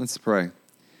out. Let's pray.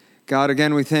 God,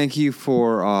 again, we thank you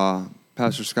for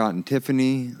Pastor Scott and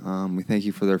Tiffany. We thank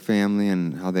you for their family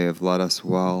and how they have led us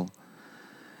well.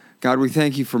 God, we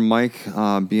thank you for Mike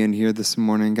being here this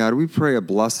morning. God, we pray a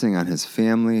blessing on his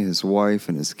family, his wife,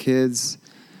 and his kids.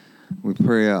 We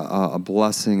pray a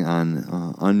blessing on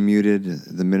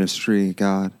Unmuted, the ministry,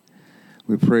 God.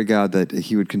 We pray, God, that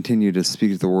he would continue to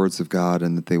speak the words of God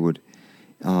and that they would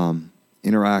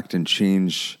interact and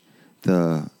change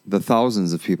the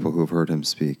thousands of people who have heard him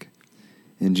speak.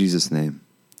 In Jesus' name,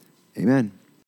 amen.